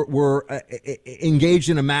people were engaged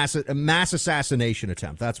in a mass assassination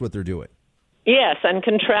attempt. That's what they're doing. Yes, and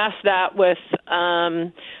contrast that with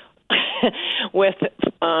with,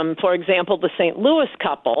 for example, the St. Louis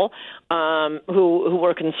couple who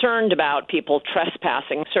were concerned about people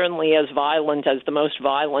trespassing, certainly as violent as the most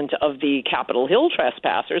violent of the Capitol Hill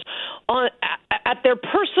trespassers, at their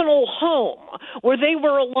personal home where they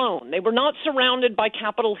were alone. They were not surrounded by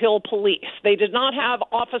Capitol Hill police. They did not have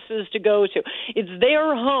offices to go to. It's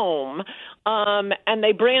their home, and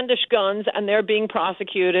they brandish guns, and they're being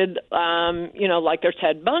prosecuted, like they're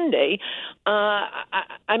Ted Bundy.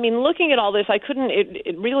 I mean, looking at all this,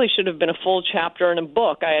 it really should have been a full chapter in a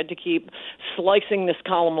book. I had to keep slicing this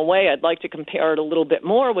column away. I'd like to compare it a little bit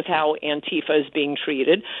more with how Antifa is being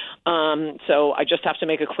treated. So I just have to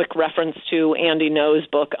make a quick reference to Andy Ngo's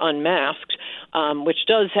book, Unmasked, which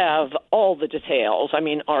does have all the details. I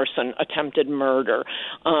mean, arson, attempted murder,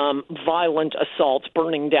 violent assaults,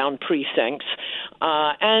 burning down precincts,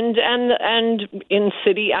 and in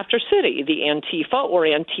city after city, the Antifa or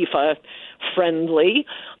Antifa-friendly,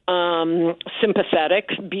 sympathetic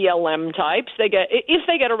BLM types, if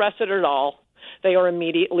they get arrested at all, they are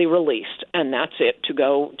immediately released, and that's it, to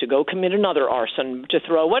go commit another arson, to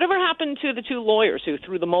throw whatever happened to the two lawyers who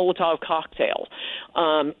threw the Molotov cocktail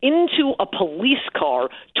into a police car,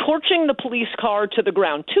 torching the police car to the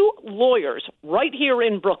ground. Two lawyers right here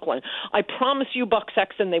in Brooklyn. I promise you, Buck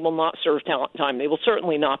Sexton, they will not serve time. They will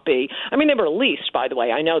certainly not be. I mean, they were released, by the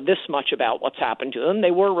way. I know this much about what's happened to them. They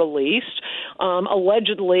were released.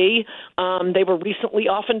 Allegedly, they were recently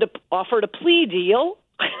offered a plea deal.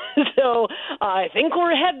 So I think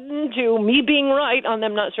we're heading to me being right on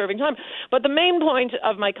them not serving time. But the main point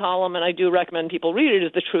of my column, and I do recommend people read it,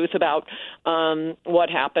 is the truth about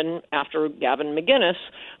what happened after Gavin McInnes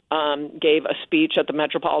gave a speech at the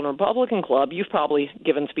Metropolitan Republican Club. You've probably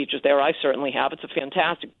given speeches there. I certainly have. It's a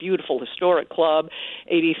fantastic, beautiful, historic club,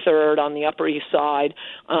 83rd on the Upper East Side.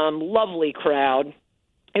 Lovely crowd.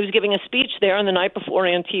 He was giving a speech there, and the night before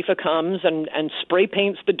Antifa comes and spray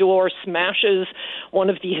paints the door, smashes one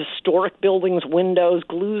of the historic building's windows,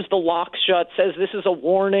 glues the lock shut, says this is a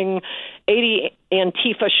warning. 80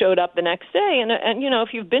 Antifa showed up the next day, and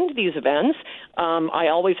if you've been to these events, I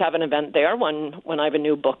always have an event there when I have a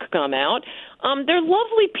new book come out. They're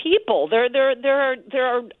lovely people. There are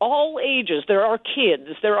all ages. There are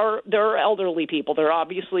kids. There are elderly people. They're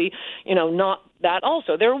obviously not that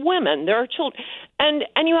also. There are women. There are children, and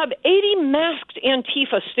you have 80 masked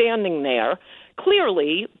Antifa standing there,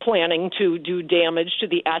 clearly planning to do damage to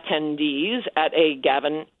the attendees at a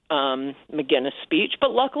Gavin McInnes speech,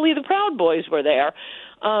 but luckily the Proud Boys were there.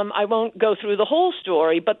 I won't go through the whole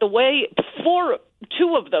story, but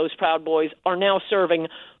two of those Proud Boys are now serving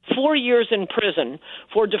 4 years in prison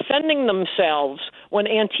for defending themselves when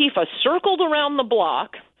Antifa circled around the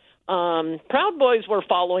block. Proud Boys were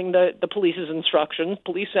following the police's instructions.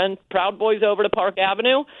 Police sent Proud Boys over to Park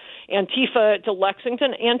Avenue, Antifa to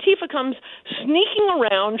Lexington. Antifa comes sneaking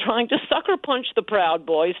around trying to sucker punch the Proud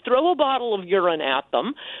Boys, throw a bottle of urine at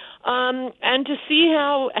them, and to see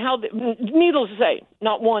how needless to say,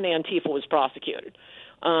 not one Antifa was prosecuted.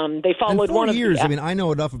 They followed and 4 one of years. the, I mean, I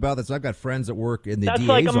know enough about this. I've got friends that work in the that's DA's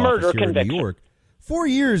like a murder office here conviction. in New York. 4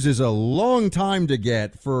 years is a long time to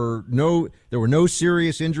get for there were no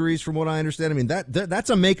serious injuries from what I understand. I mean,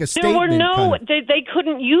 that's a make a statement. There were they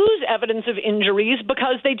couldn't use evidence of injuries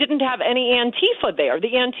because they didn't have any Antifa there.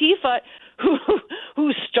 The Antifa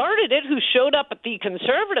who started it, who showed up at the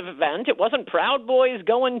conservative event, it wasn't Proud Boys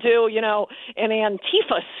going to, an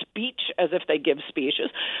Antifa speech as if they give speeches.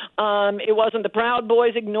 It wasn't the Proud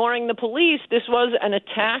Boys ignoring the police. This was an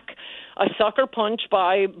attack, a sucker punch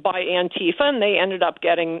by Antifa, and they ended up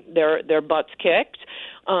getting their butts kicked.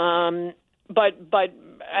 But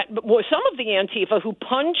some of the Antifa who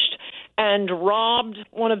punched and robbed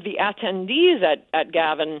one of the attendees at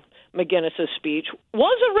Gavin McInnes' speech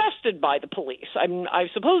was arrested by the police. I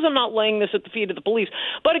suppose I'm not laying this at the feet of the police,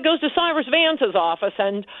 but it goes to Cyrus Vance's office,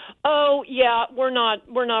 and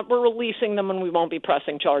we're releasing them, and we won't be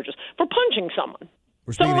pressing charges for punching someone.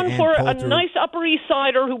 Someone for a nice Upper East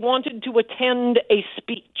Sider who wanted to attend a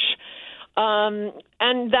speech.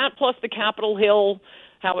 And that plus the Capitol Hill,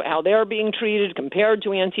 how they're being treated compared to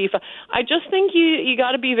Antifa. I just think you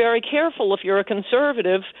got to be very careful if you're a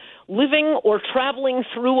conservative living or traveling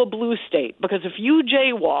through a blue state, because if you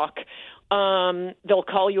jaywalk, they'll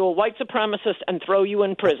call you a white supremacist and throw you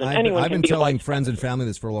in prison. I've been telling friends and family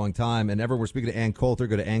this for a long time, and ever we're speaking to Ann Coulter,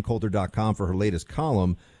 go to anncoulter.com for her latest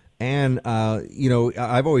column. And,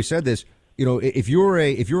 I've always said this, if you're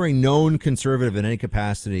a known conservative in any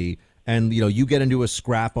capacity and, you get into a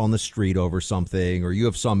scrap on the street over something or you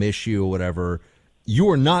have some issue or whatever, you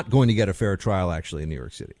are not going to get a fair trial actually in New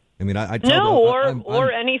York City. I mean,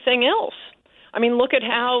 or anything else. I mean, look at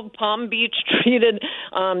how Palm Beach treated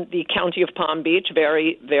the county of Palm Beach,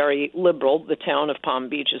 very, very liberal. The town of Palm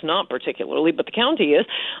Beach is not particularly, but the county is.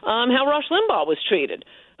 How Rush Limbaugh was treated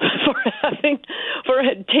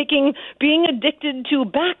being addicted to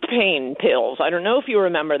back pain pills. I don't know if you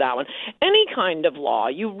remember that one. Any kind of law,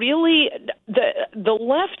 the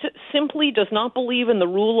left simply does not believe in the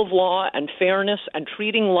rule of law and fairness and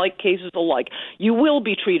treating like cases alike. You will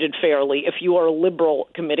be treated fairly if you are a liberal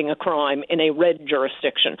committing a crime in a red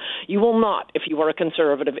jurisdiction. You will not if you are a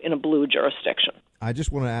conservative in a blue jurisdiction. I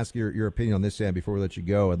just want to ask your opinion on this, Sam, before we let you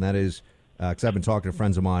go, and that is, because I've been talking to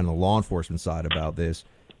friends of mine on the law enforcement side about this.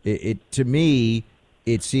 To me,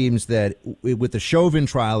 it seems that with the Chauvin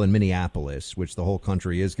trial in Minneapolis, which the whole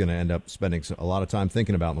country is going to end up spending a lot of time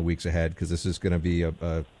thinking about in the weeks ahead, because this is going to be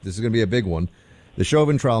a big one. The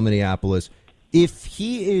Chauvin trial in Minneapolis, if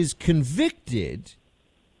he is convicted,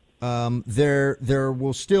 there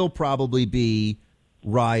will still probably be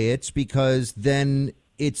riots, because then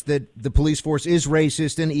it's that the police force is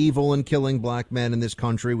racist and evil and killing black men in this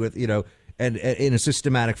country with, and in a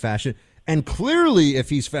systematic fashion. And clearly,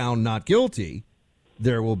 if he's found not guilty,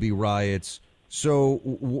 there will be riots. So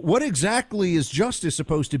what exactly is justice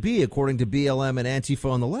supposed to be, according to BLM and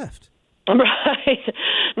Antifa on the left? Right.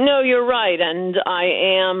 No, you're right. And I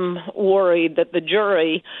am worried that the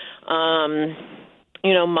jury,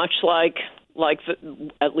 much like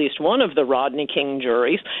at least one of the Rodney King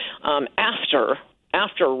juries, after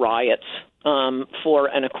riots for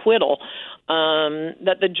an acquittal,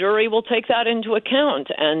 that the jury will take that into account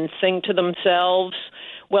and think to themselves,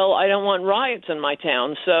 well, I don't want riots in my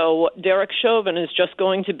town. So Derek Chauvin is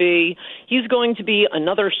he's going to be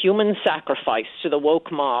another human sacrifice to the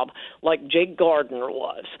woke mob, like Jake Gardner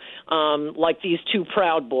was, like these two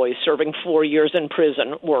Proud Boys serving 4 years in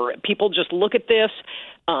prison were. People just look at this,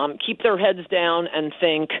 keep their heads down and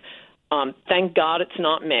think, thank God it's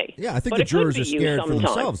not me. Yeah, I think the jurors are scared for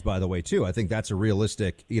themselves, by the way, too. I think that's a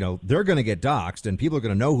realistic, they're going to get doxxed and people are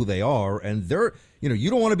going to know who they are. And you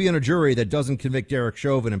don't want to be in a jury that doesn't convict Derek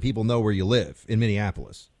Chauvin and people know where you live in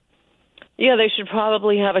Minneapolis. Yeah, they should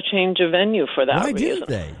probably have a change of venue for that reason. Why didn't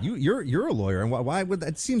they? You're a lawyer, and why would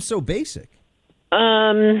that seem so basic?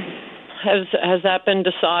 Has that been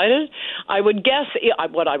decided? I would guess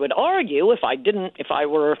what I would argue if I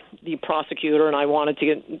were the prosecutor and I wanted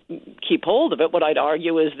to keep hold of it, what I'd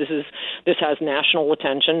argue is this has national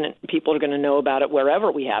attention and people are going to know about it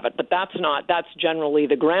wherever we have it. But that's generally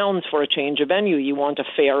the grounds for a change of venue. You want a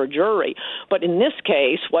fair jury. But in this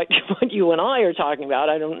case, what you and I are talking about,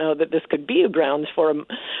 I don't know that this could be a grounds for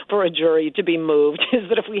a jury to be moved, is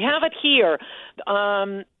that if we have it here,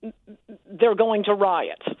 they're going to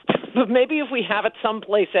riot. But maybe if we have it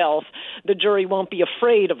someplace else, the jury won't be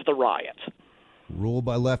afraid of the riot. Ruled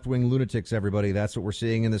by left-wing lunatics, everybody. That's what we're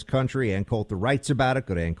seeing in this country. Ann Coulter writes about it.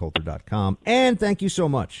 Go to AnnCoulter.com. And thank you so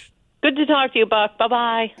much. Good to talk to you, Buck.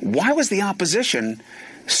 Bye-bye. Why was the opposition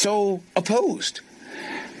so opposed?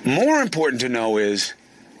 More important to know is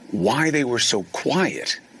why they were so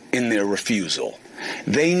quiet in their refusal.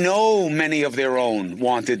 They know many of their own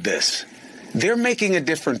wanted this. They're making a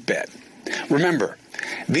different bet. Remember,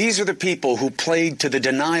 these are the people who played to the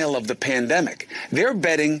denial of the pandemic. They're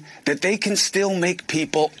betting that they can still make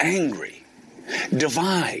people angry,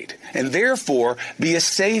 divide, and therefore be a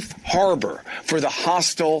safe harbor for the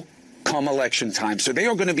hostile come election time. So they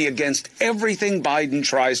are going to be against everything Biden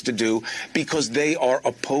tries to do because they are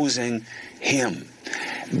opposing him.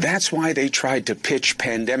 That's why they tried to pitch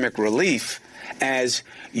pandemic relief as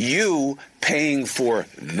you paying for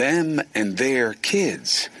them and their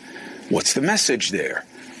kids. What's the message there?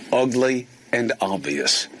 Ugly and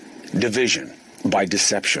obvious. Division by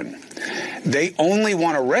deception. They only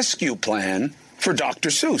want a rescue plan for Dr.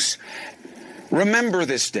 Seuss. Remember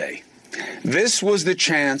this day. This was the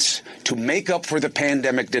chance to make up for the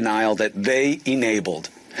pandemic denial that they enabled.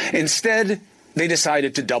 Instead, they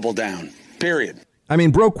decided to double down. Period. I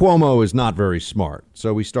mean, Bro Cuomo is not very smart,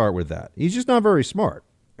 so we start with that. He's just not very smart.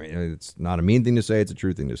 I mean, it's not a mean thing to say, it's a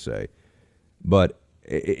true thing to say. But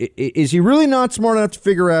is he really not smart enough to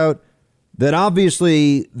figure out that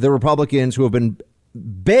obviously the Republicans who have been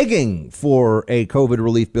begging for a COVID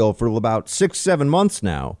relief bill for about 6-7 months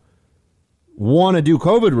now want to do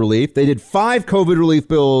COVID relief? They did 5 COVID relief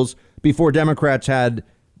bills before Democrats had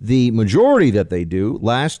the majority that they do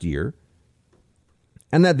last year.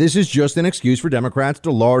 And that this is just an excuse for Democrats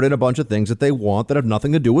to lard in a bunch of things that they want that have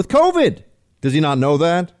nothing to do with COVID. Does he not know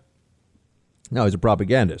that? No, he's a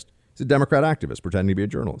propagandist. He's a Democrat activist pretending to be a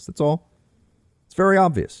journalist. That's all. It's very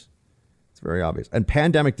obvious. It's very obvious. And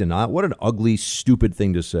pandemic denial, what an ugly, stupid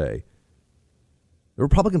thing to say. The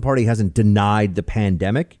Republican Party hasn't denied the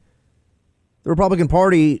pandemic. The Republican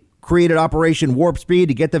Party created Operation Warp Speed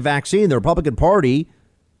to get the vaccine. The Republican Party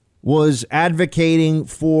was advocating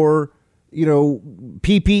for,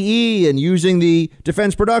 PPE and using the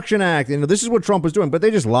Defense Production Act. This is what Trump was doing, but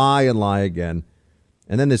they just lie and lie again.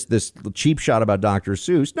 And then this cheap shot about Dr.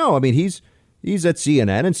 Seuss. No, I mean, he's at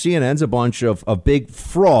CNN, and CNN's a bunch of big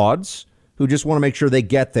frauds who just want to make sure they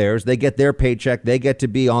get theirs. They get their paycheck. They get to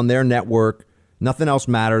be on their network. Nothing else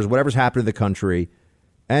matters. Whatever's happened to the country.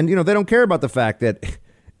 And, they don't care about the fact that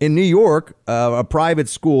in New York, a private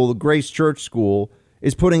school, the Grace Church School,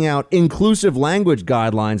 is putting out inclusive language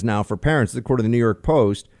guidelines now for parents, according to the New York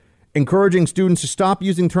Post, encouraging students to stop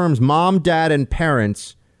using terms mom, dad, and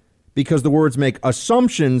parents because the words make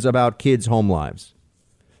assumptions about kids' home lives.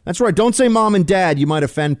 That's right. Don't say mom and dad. You might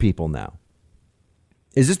offend people now.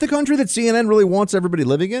 Is this the country that CNN really wants everybody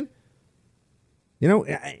living in?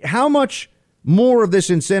 How much more of this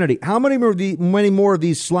insanity? How many more of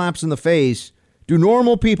these slaps in the face do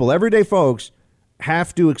normal people, everyday folks,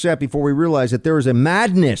 have to accept before we realize that there is a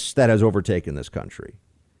madness that has overtaken this country?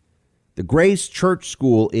 The Grace Church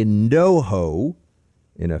School in NoHo,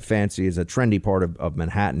 in a trendy part of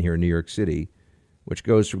Manhattan here in New York City, which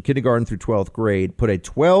goes from kindergarten through 12th grade, put a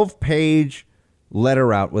 12-page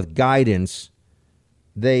letter out with guidance.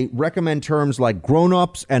 They recommend terms like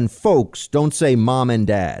grown-ups and folks. Don't say mom and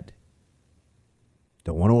dad.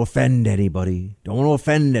 Don't want to offend anybody. Don't want to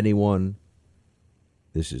offend anyone.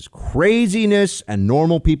 This is craziness, and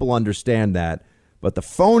normal people understand that. But the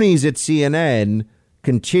phonies at CNN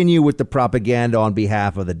continue with the propaganda on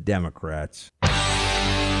behalf of the Democrats.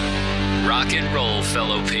 Rock and roll,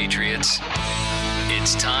 fellow patriots.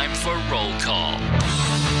 It's time for roll call.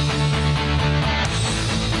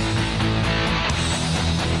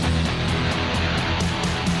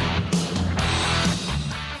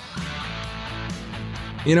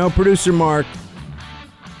 Producer Mark,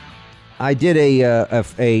 I did a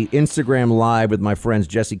Instagram Live with my friends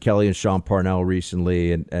Jesse Kelly and Sean Parnell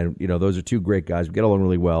recently, and those are two great guys. We get along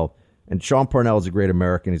really well. And Sean Parnell is a great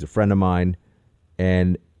American. He's a friend of mine,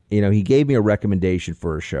 and he gave me a recommendation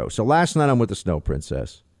for a show. So last night I'm with the Snow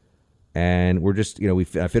Princess, and we're just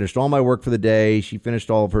I finished all my work for the day. She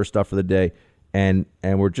finished all of her stuff for the day, and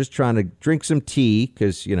we're just trying to drink some tea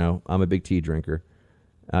because I'm a big tea drinker.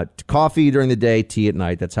 Coffee during the day, tea at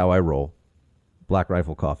night. That's how I roll. Black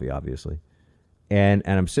Rifle coffee, obviously. And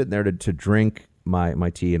I'm sitting there to drink my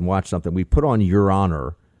tea and watch something. We put on Your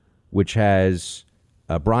Honor, which has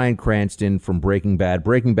Bryan Cranston from Breaking Bad.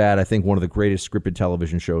 Breaking Bad, I think, one of the greatest scripted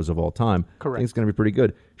television shows of all time. Correct. I think it's going to be pretty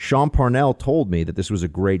good. Sean Parnell told me that this was a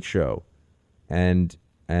great show, and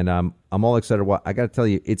I'm all excited. I got to tell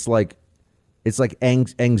you, it's like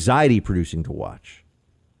anxiety producing to watch.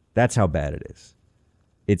 That's how bad it is.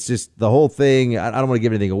 It's just the whole thing. I don't want to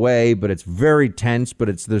give anything away, but it's very tense.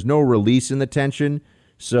 But there's no release in the tension,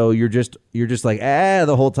 so you're just like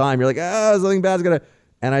the whole time. You're like something bad's gonna.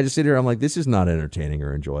 And I just sit here. I'm like, this is not entertaining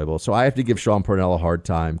or enjoyable. So I have to give Sean Parnell a hard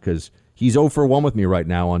time because he's 0 for 1 with me right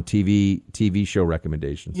now on TV show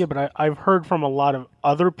recommendations. Yeah, but I've heard from a lot of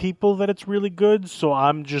other people that it's really good. So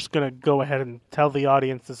I'm just gonna go ahead and tell the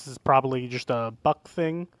audience this is probably just a Buck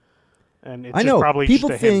thing, and it's probably people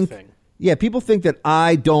just a him thing. Yeah, people think that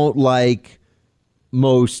I don't like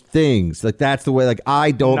most things. Like that's the way. Like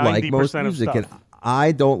I don't like most music, and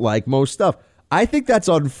I don't like most stuff. I think that's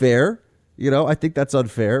unfair. I think that's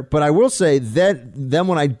unfair. But I will say that then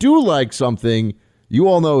when I do like something, you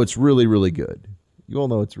all know it's really, really good. You all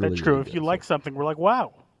know it's really. That's true. Really if good. you like something, we're like,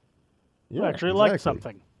 wow, you actually like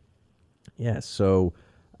something. Yeah. So,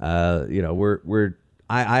 we're.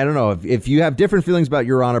 I don't know if you have different feelings about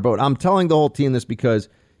Your Honor, but I'm telling the whole team this because.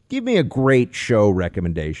 Give me a great show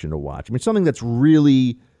recommendation to watch. I mean, something that's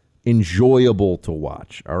really enjoyable to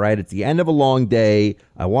watch. All right. It's the end of a long day.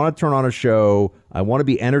 I want to turn on a show. I want to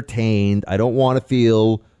be entertained. I don't want to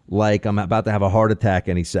feel like I'm about to have a heart attack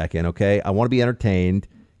any second. OK, I want to be entertained.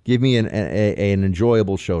 Give me an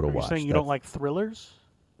enjoyable show to watch. You're saying you don't like thrillers?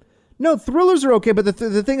 No, thrillers are OK. But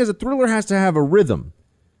the thing is, a thriller has to have a rhythm.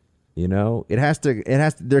 It has to.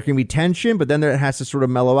 There can be tension, but then it has to sort of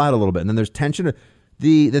mellow out a little bit. And then there's tension.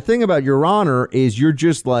 The thing about Your Honor is you're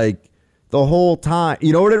just like the whole time.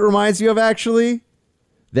 You know what it reminds you of, actually?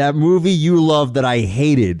 That movie you loved that I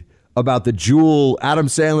hated about the Jewel, Adam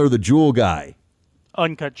Sandler, the Jewel guy.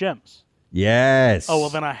 Uncut Gems. Yes. Oh, well,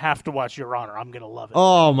 then I have to watch Your Honor. I'm going to love it.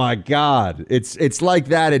 Oh, my God. It's like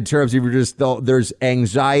that in terms of there's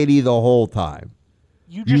anxiety the whole time.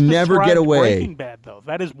 You just never get away. Breaking Bad, though.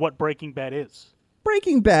 That is what Breaking Bad is.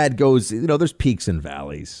 Breaking Bad goes, there's peaks and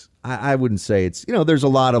valleys. I wouldn't say it's, there's a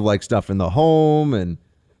lot of like stuff in the home and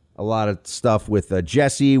a lot of stuff with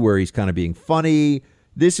Jesse where he's kind of being funny.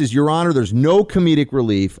 This is, Your Honor, there's no comedic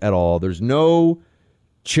relief at all. There's no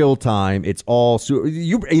chill time. It's all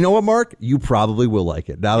you know what, Mark? You probably will like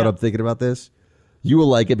it. Now that I'm thinking about this, you will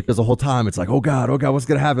like it because the whole time it's like, oh God, what's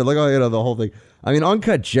gonna happen? Like, the whole thing. I mean,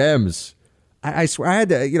 Uncut Gems. I swear I had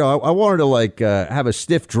to, I wanted to like have a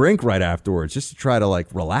stiff drink right afterwards just to try to like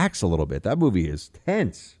relax a little bit. That movie is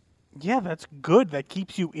tense. Yeah, that's good. That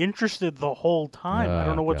keeps you interested the whole time. I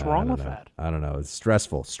don't know what's wrong with that. I don't know. It's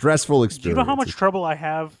stressful experience. Do you know how much trouble I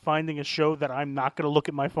have finding a show that I'm not going to look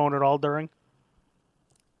at my phone at all during?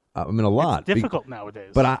 I mean, a lot. It's difficult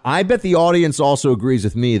nowadays. But I bet the audience also agrees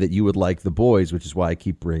with me that you would like The Boys, which is why I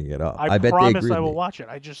keep bringing it up. I bet promise they agree I will with me. watch it.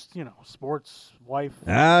 I just, sports, wife.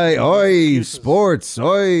 Sports,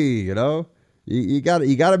 you know. You got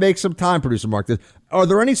to make some time, Producer Mark. Are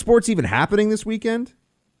there any sports even happening this weekend?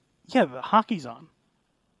 Yeah, the hockey's on.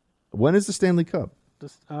 When is the Stanley Cup?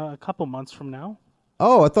 Just a couple months from now.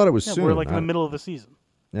 Oh, I thought it was soon. We're like in the middle of the season.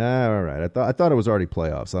 Yeah, all right. I thought it was already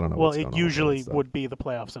playoffs. I don't know. Well, it usually would be the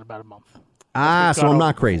playoffs in about a month. So I'm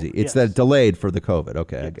not crazy. It's that delayed for the COVID.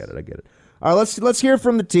 Okay, yes. I get it. All right, let's hear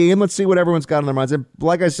from the team. Let's see what everyone's got on their minds. And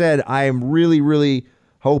like I said, I am really, really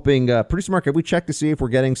hoping. Producer Mark, have we checked to see if we're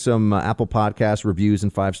getting some Apple Podcast reviews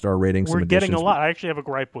and 5-star ratings? We're getting a lot. I actually have a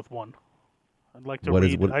gripe with one. I'd like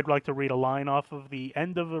to read a line off of the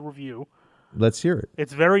end of a review. Let's hear it.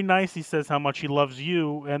 It's very nice. He says how much he loves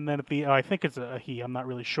you, and then at the I think it's a he. I'm not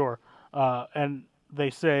really sure. And they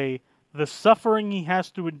say the suffering he has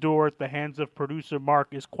to endure at the hands of producer Mark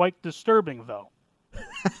is quite disturbing, though.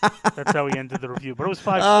 That's how he ended the review. But it was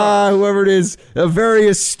 5 stars. Whoever it is, a very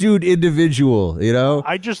astute individual.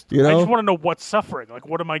 I just want to know what's suffering. Like,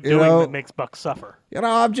 what am I doing that makes Buck suffer?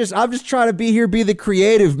 I'm just trying to be here, be the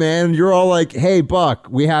creative, man. And you're all like, hey, Buck,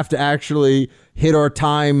 we have to actually hit our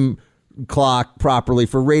time clock properly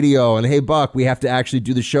for radio, and hey, Buck, we have to actually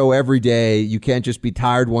do the show every day. You can't just be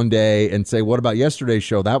tired one day and say, what about yesterday's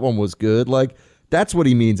show? That one was good. Like, that's what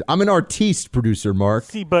he means. I'm an artiste, Producer Mark.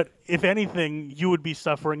 See, but if anything, you would be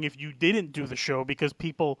suffering if you didn't do the show, because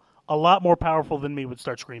people a lot more powerful than me would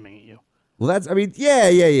start screaming at you. Well, that's, I mean,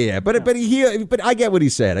 yeah. But I get what he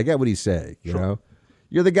said. I get what he's saying. You know,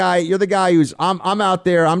 you're the guy who's I'm out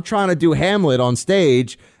there. I'm trying to do Hamlet on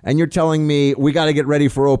stage, and you're telling me we got to get ready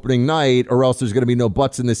for opening night, or else there's going to be no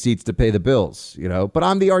butts in the seats to pay the bills. But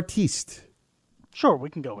I'm the artiste. Sure, we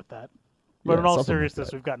can go with that. But in all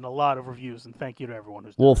seriousness, we've gotten a lot of reviews, and thank you to everyone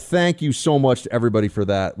who's done it. Thank you so much to everybody for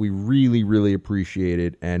that. We really, really appreciate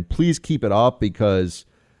it, and please keep it up because,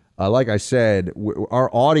 like I said, our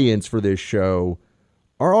audience for this show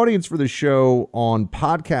on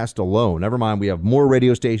podcast alone, never mind, we have more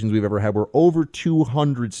radio stations we've ever had. We're over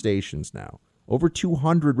 200 stations now. Over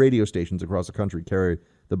 200 radio stations across the country carry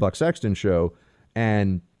the Buck Sexton Show,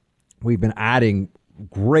 and we've been adding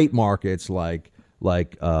great markets like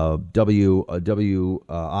WIOD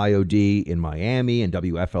in Miami and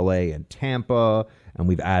WFLA in Tampa, and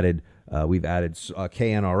we've added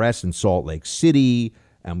KNRS in Salt Lake City,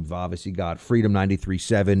 and we've obviously got Freedom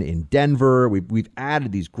 93.7 in Denver. We've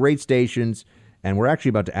added these great stations, and we're actually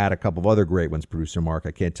about to add a couple of other great ones, Producer Mark.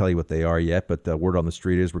 I can't tell you what they are yet, but the word on the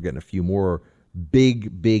street is we're getting a few more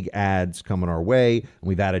big ads coming our way, and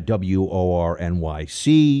we've added WOR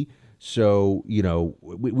NYC. So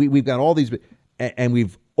we've got all these. And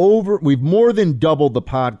we've more than doubled the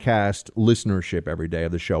podcast listenership every day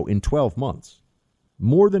of the show in 12 months.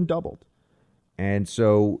 More than doubled. And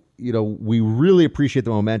so, we really appreciate the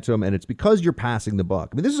momentum, and it's because you're passing the buck.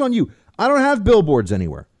 I mean, this is on you. I don't have billboards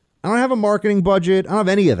anywhere. I don't have a marketing budget. I don't have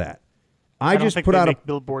any of that. I just put out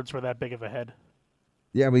billboards for that big of a head.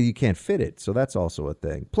 Yeah, but you can't fit it, so that's also a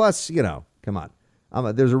thing. Plus, come on.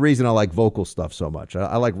 There's a reason I like vocal stuff so much.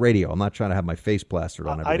 I like radio. I'm not trying to have my face plastered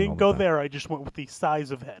on everything. I didn't go there. I just went with the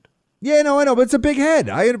size of head. Yeah, no, I know, but it's a big head.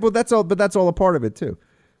 But that's all a part of it too.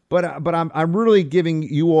 But I'm really giving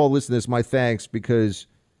you all listening to this my thanks, because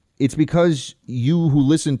it's because you who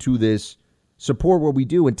listen to this support what we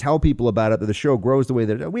do and tell people about it, that the show grows the way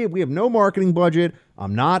that it does. We have no marketing budget.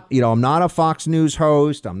 I'm not a Fox News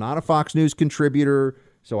host. I'm not a Fox News contributor.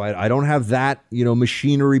 So I don't have that,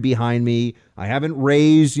 machinery behind me. I haven't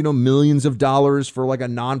raised, millions of dollars for like a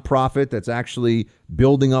nonprofit that's actually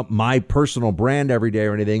building up my personal brand every day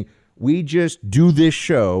or anything. We just do this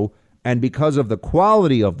show, and because of the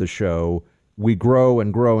quality of the show, we grow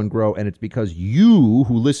and grow and grow. And it's because you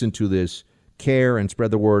who listen to this care and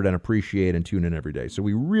spread the word and appreciate and tune in every day. So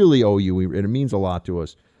we really owe you, and it means a lot to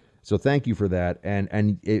us. So thank you for that.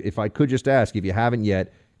 And if I could just ask, if you haven't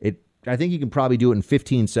yet, I think you can probably do it in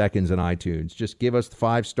 15 seconds on iTunes. Just give us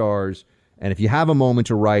 5 stars. And if you have a moment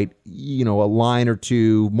to write, a line or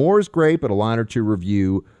two, more is great, but a line or two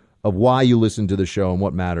review of why you listen to the show and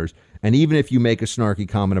what matters. And even if you make a snarky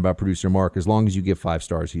comment about producer Mark, as long as you give 5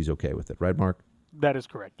 stars, he's okay with it. Right, Mark? That is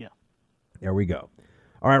correct, yeah. There we go.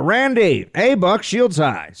 All right, Randy. Hey, Buck, shields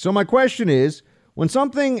high. So my question is, when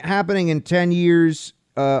something happening in 10 years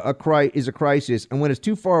is a crisis, and when it's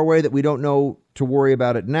too far away that we don't know to worry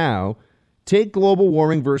about it now, take global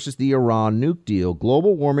warming versus the Iran nuke deal.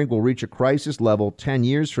 Global warming will reach a crisis level 10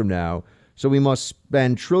 years from now, so we must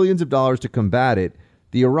spend trillions of dollars to combat it.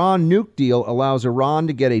 The Iran nuke deal allows Iran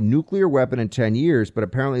to get a nuclear weapon in 10 years, but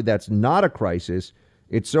apparently that's not a crisis.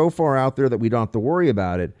 It's so far out there that we don't have to worry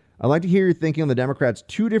about it. I'd like to hear your thinking on the Democrats'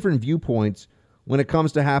 2 different viewpoints when it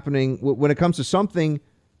comes to something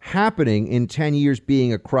happening in 10 years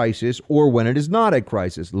being a crisis or when it is not a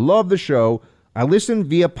crisis. Love the show. I listen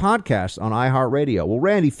via podcast on iHeartRadio. Well,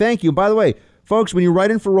 Randy, thank you. By the way, folks, when you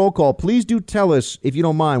write in for roll call, please do tell us, if you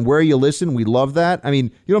don't mind, where you listen. We love that. I mean,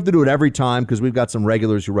 you don't have to do it every time because we've got some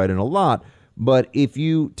regulars who write in a lot. But if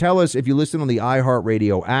you tell us if you listen on the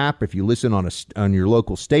iHeartRadio app, if you listen on your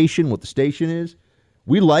local station, what the station is,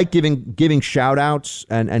 we like giving shout outs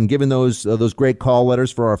and giving those great call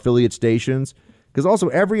letters for our affiliate stations. Because also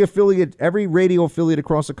every radio affiliate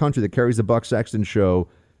across the country that carries the Buck Sexton Show,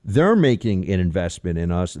 they're making an investment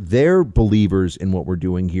in us. They're believers in what we're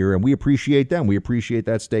doing here, and we appreciate them. We appreciate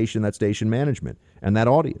that station management, and that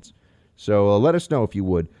audience. So let us know if you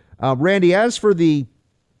would. Randy, as for the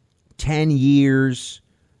 10 years,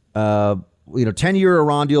 10-year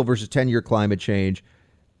Iran deal versus 10-year climate change,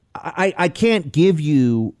 I can't give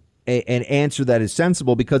you an answer that is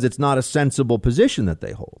sensible because it's not a sensible position that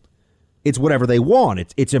they hold. It's whatever they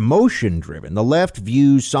want. It's emotion driven. The left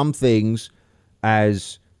views some things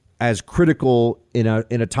as critical in a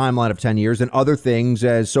timeline of 10 years and other things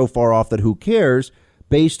as so far off that who cares,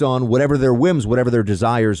 based on whatever their whims, whatever their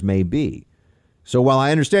desires may be. So while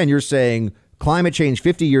I understand you're saying climate change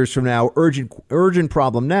 50 years from now, urgent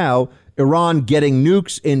problem now, Iran getting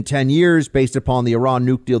nukes in 10 years based upon the Iran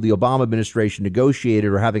nuke deal the Obama administration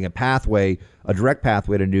negotiated, or having a direct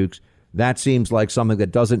pathway to nukes, that seems like something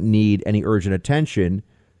that doesn't need any urgent attention.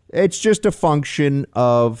 It's just a function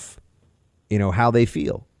of, how they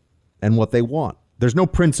feel and what they want. There's no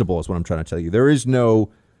principle is what I'm trying to tell you. There is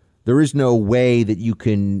no way that you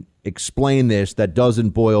can explain this that doesn't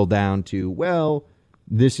boil down to, well,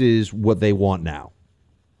 this is what they want now.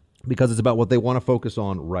 Because it's about what they want to focus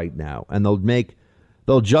on right now. And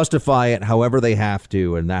they'll justify it however they have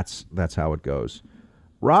to, and that's how it goes.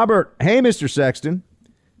 Robert, hey, Mr. Sexton.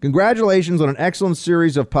 Congratulations on an excellent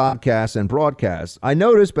series of podcasts and broadcasts. I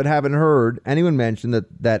noticed but haven't heard anyone mention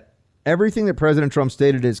that everything that President Trump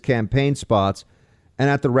stated in his campaign spots and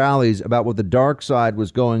at the rallies about what the dark side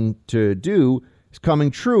was going to do is coming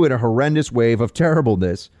true in a horrendous wave of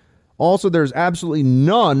terribleness. Also, there's absolutely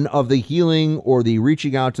none of the healing or the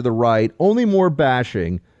reaching out to the right, only more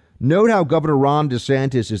bashing. Note how Governor Ron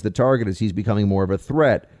DeSantis is the target as he's becoming more of a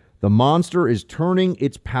threat. The monster is turning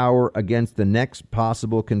its power against the next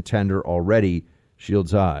possible contender already.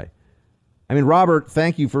 Shields high. I mean, Robert,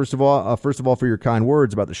 thank you, first of all, for your kind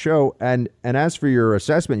words about the show. And as for your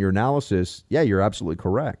assessment, your analysis, yeah, you're absolutely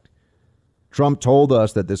correct. Trump told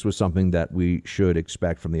us that this was something that we should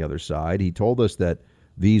expect from the other side. He told us that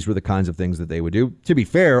these were the kinds of things that they would do. To be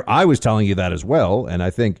fair, I was telling you that as well. And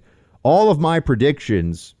I think all of my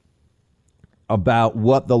predictions about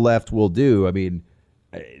what the left will do, I mean,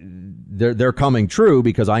 they're coming true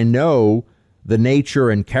because I know the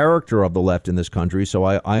nature and character of the left in this country. So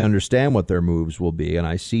I understand what their moves will be, and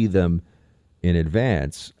I see them in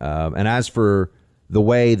advance. And as for the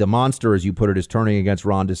way the monster, as you put it, is turning against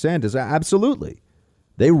Ron DeSantis, absolutely.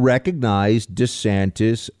 They recognize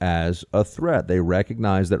DeSantis as a threat. They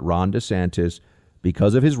recognize that Ron DeSantis,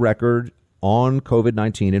 because of his record on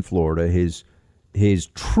COVID-19 in Florida, his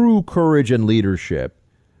true courage and leadership,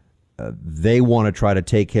 they want to try to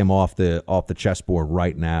take him off the chessboard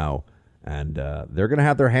right now. And they're going to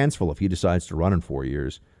have their hands full if he decides to run in 4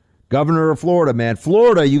 years. Governor of Florida, man.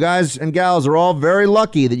 Florida, you guys and gals are all very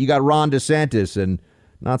lucky that you got Ron DeSantis and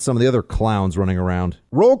not some of the other clowns running around.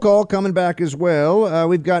 Roll call coming back as well.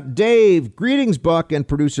 We've got Dave. Greetings, Buck and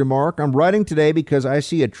producer Mark. I'm writing today because I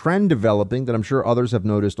see a trend developing that I'm sure others have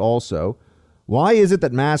noticed also. Why is it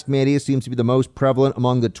that mask mania seems to be the most prevalent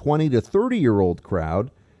among the 20 to 30-year-old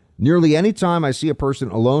crowd? Nearly any time I see a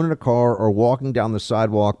person alone in a car or walking down the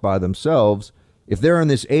sidewalk by themselves, if they're in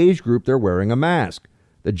this age group, they're wearing a mask.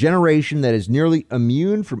 The generation that is nearly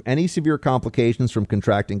immune from any severe complications from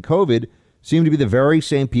contracting COVID seem to be the very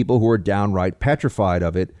same people who are downright petrified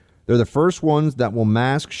of it. They're the first ones that will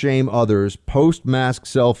mask shame others, post mask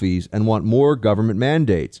selfies, and want more government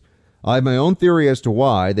mandates. I have my own theory as to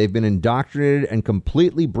why they've been indoctrinated and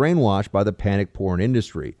completely brainwashed by the panic porn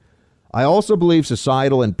industry. I also believe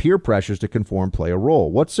societal and peer pressures to conform play a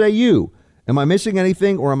role. What say you? Am I missing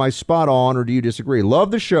anything, or am I spot on, or do you disagree? Love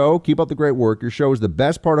the show. Keep up the great work. Your show is the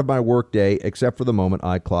best part of my work day, except for the moment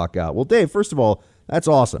I clock out. Well, Dave, first of all, that's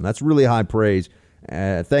awesome. That's really high praise.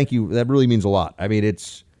 Thank you. That really means a lot. I mean,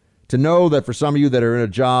 it's to know that for some of you that are in a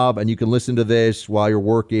job and you can listen to this while you're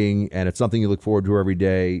working and it's something you look forward to every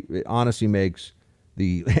day, it honestly makes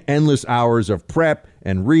the endless hours of prep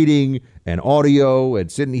and reading and audio and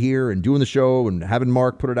sitting here and doing the show and having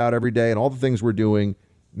Mark put it out every day and all the things we're doing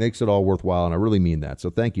makes it all worthwhile. And I really mean that. So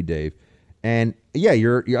thank you, Dave. And yeah,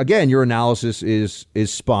 your analysis is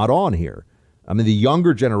spot on here. I mean, the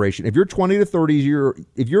younger generation, if you're 20 to 30,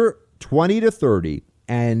 if you're 20 to 30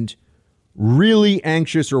 and really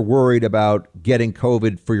anxious or worried about getting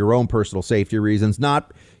COVID for your own personal safety reasons,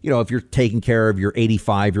 not, if you're taking care of your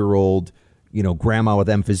 85-year-old, grandma with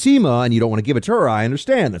emphysema and you don't want to give it to her, I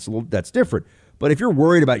understand. That's different. But if you're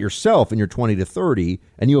worried about yourself and you're 20 to 30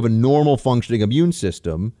 and you have a normal functioning immune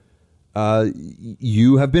system,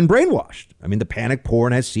 you have been brainwashed. I mean, the panic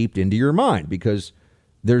porn has seeped into your mind because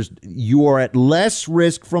you are at less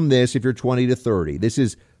risk from this if you're 20 to 30. This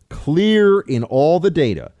is clear in all the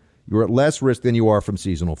data. You're at less risk than you are from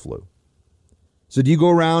seasonal flu. So do you go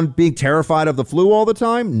around being terrified of the flu all the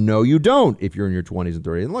time? No, you don't if you're in your 20s and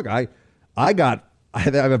 30s. And look,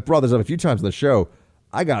 I've brought this up a few times on the show.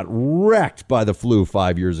 I got wrecked by the flu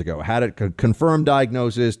 5 years ago. Had a confirmed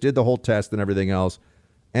diagnosis, did the whole test and everything else.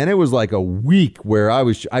 And it was like a week where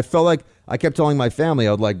I felt like I kept telling my family,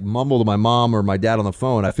 I would like mumble to my mom or my dad on the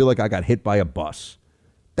phone, I feel like I got hit by a bus.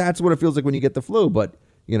 That's what it feels like when you get the flu. But,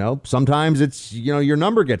 sometimes it's, your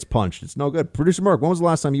number gets punched. It's no good. Producer Mark, when was the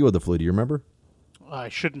last time you had the flu? Do you remember? I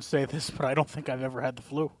shouldn't say this, but I don't think I've ever had the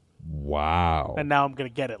flu. Wow. And now I'm going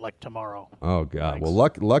to get it like tomorrow. Oh, God. Thanks.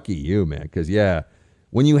 Well, lucky you, man. Because, yeah,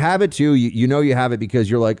 when you have it, too, you know you have it because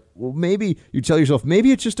you're like, well, maybe you tell yourself,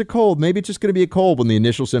 maybe it's just a cold. Maybe it's just going to be a cold when the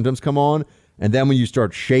initial symptoms come on. And then when you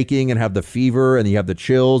start shaking and have the fever and you have the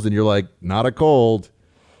chills and you're like, not a cold.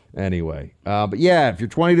 Anyway, but yeah, if you're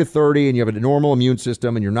 20 to 30 and you have a normal immune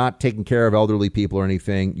system and you're not taking care of elderly people or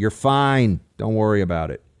anything, you're fine. Don't worry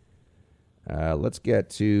about it. Let's get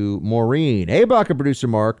to Maureen. Hey, Buck and Producer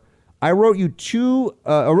Mark. I wrote you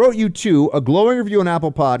a glowing review on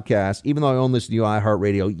Apple Podcasts, even though I own this new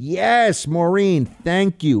iHeartRadio. Yes, Maureen,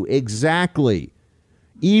 thank you. Exactly.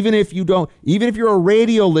 Even if you're a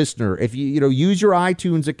radio listener, if you use your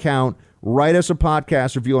iTunes account, write us a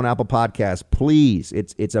podcast review on Apple Podcasts, please.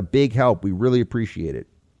 It's a big help. We really appreciate it.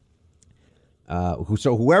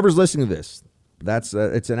 So whoever's listening to this,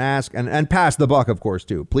 it's an ask and pass the buck, of course,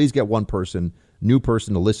 too. Please get one new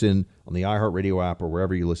person to listen on the iHeartRadio app or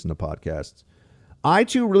wherever you listen to podcasts. I,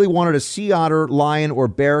 too, really wanted a sea otter, lion, or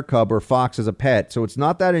bear cub or fox as a pet, so it's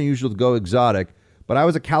not that unusual to go exotic, but I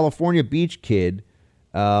was a California beach kid,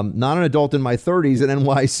 not an adult in my 30s in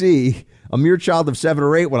NYC, a mere child of 7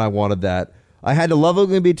 or 8 when I wanted that. I had to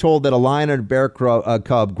lovingly be told that a lion and a bear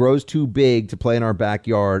cub grows too big to play in our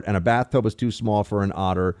backyard, and a bathtub was too small for an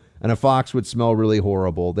otter, and a fox would smell really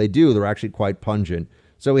horrible. They do. They're actually quite pungent.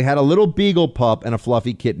 So we had a little beagle pup and a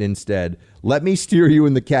fluffy kitten instead. Let me steer you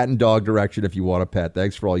in the cat and dog direction if you want a pet.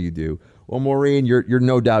 Thanks for all you do. Well, Maureen, you're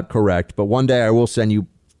no doubt correct, but one day I will send you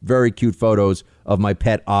very cute photos of my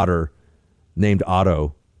pet otter named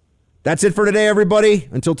Otto. That's it for today, everybody.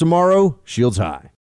 Until tomorrow, shields high.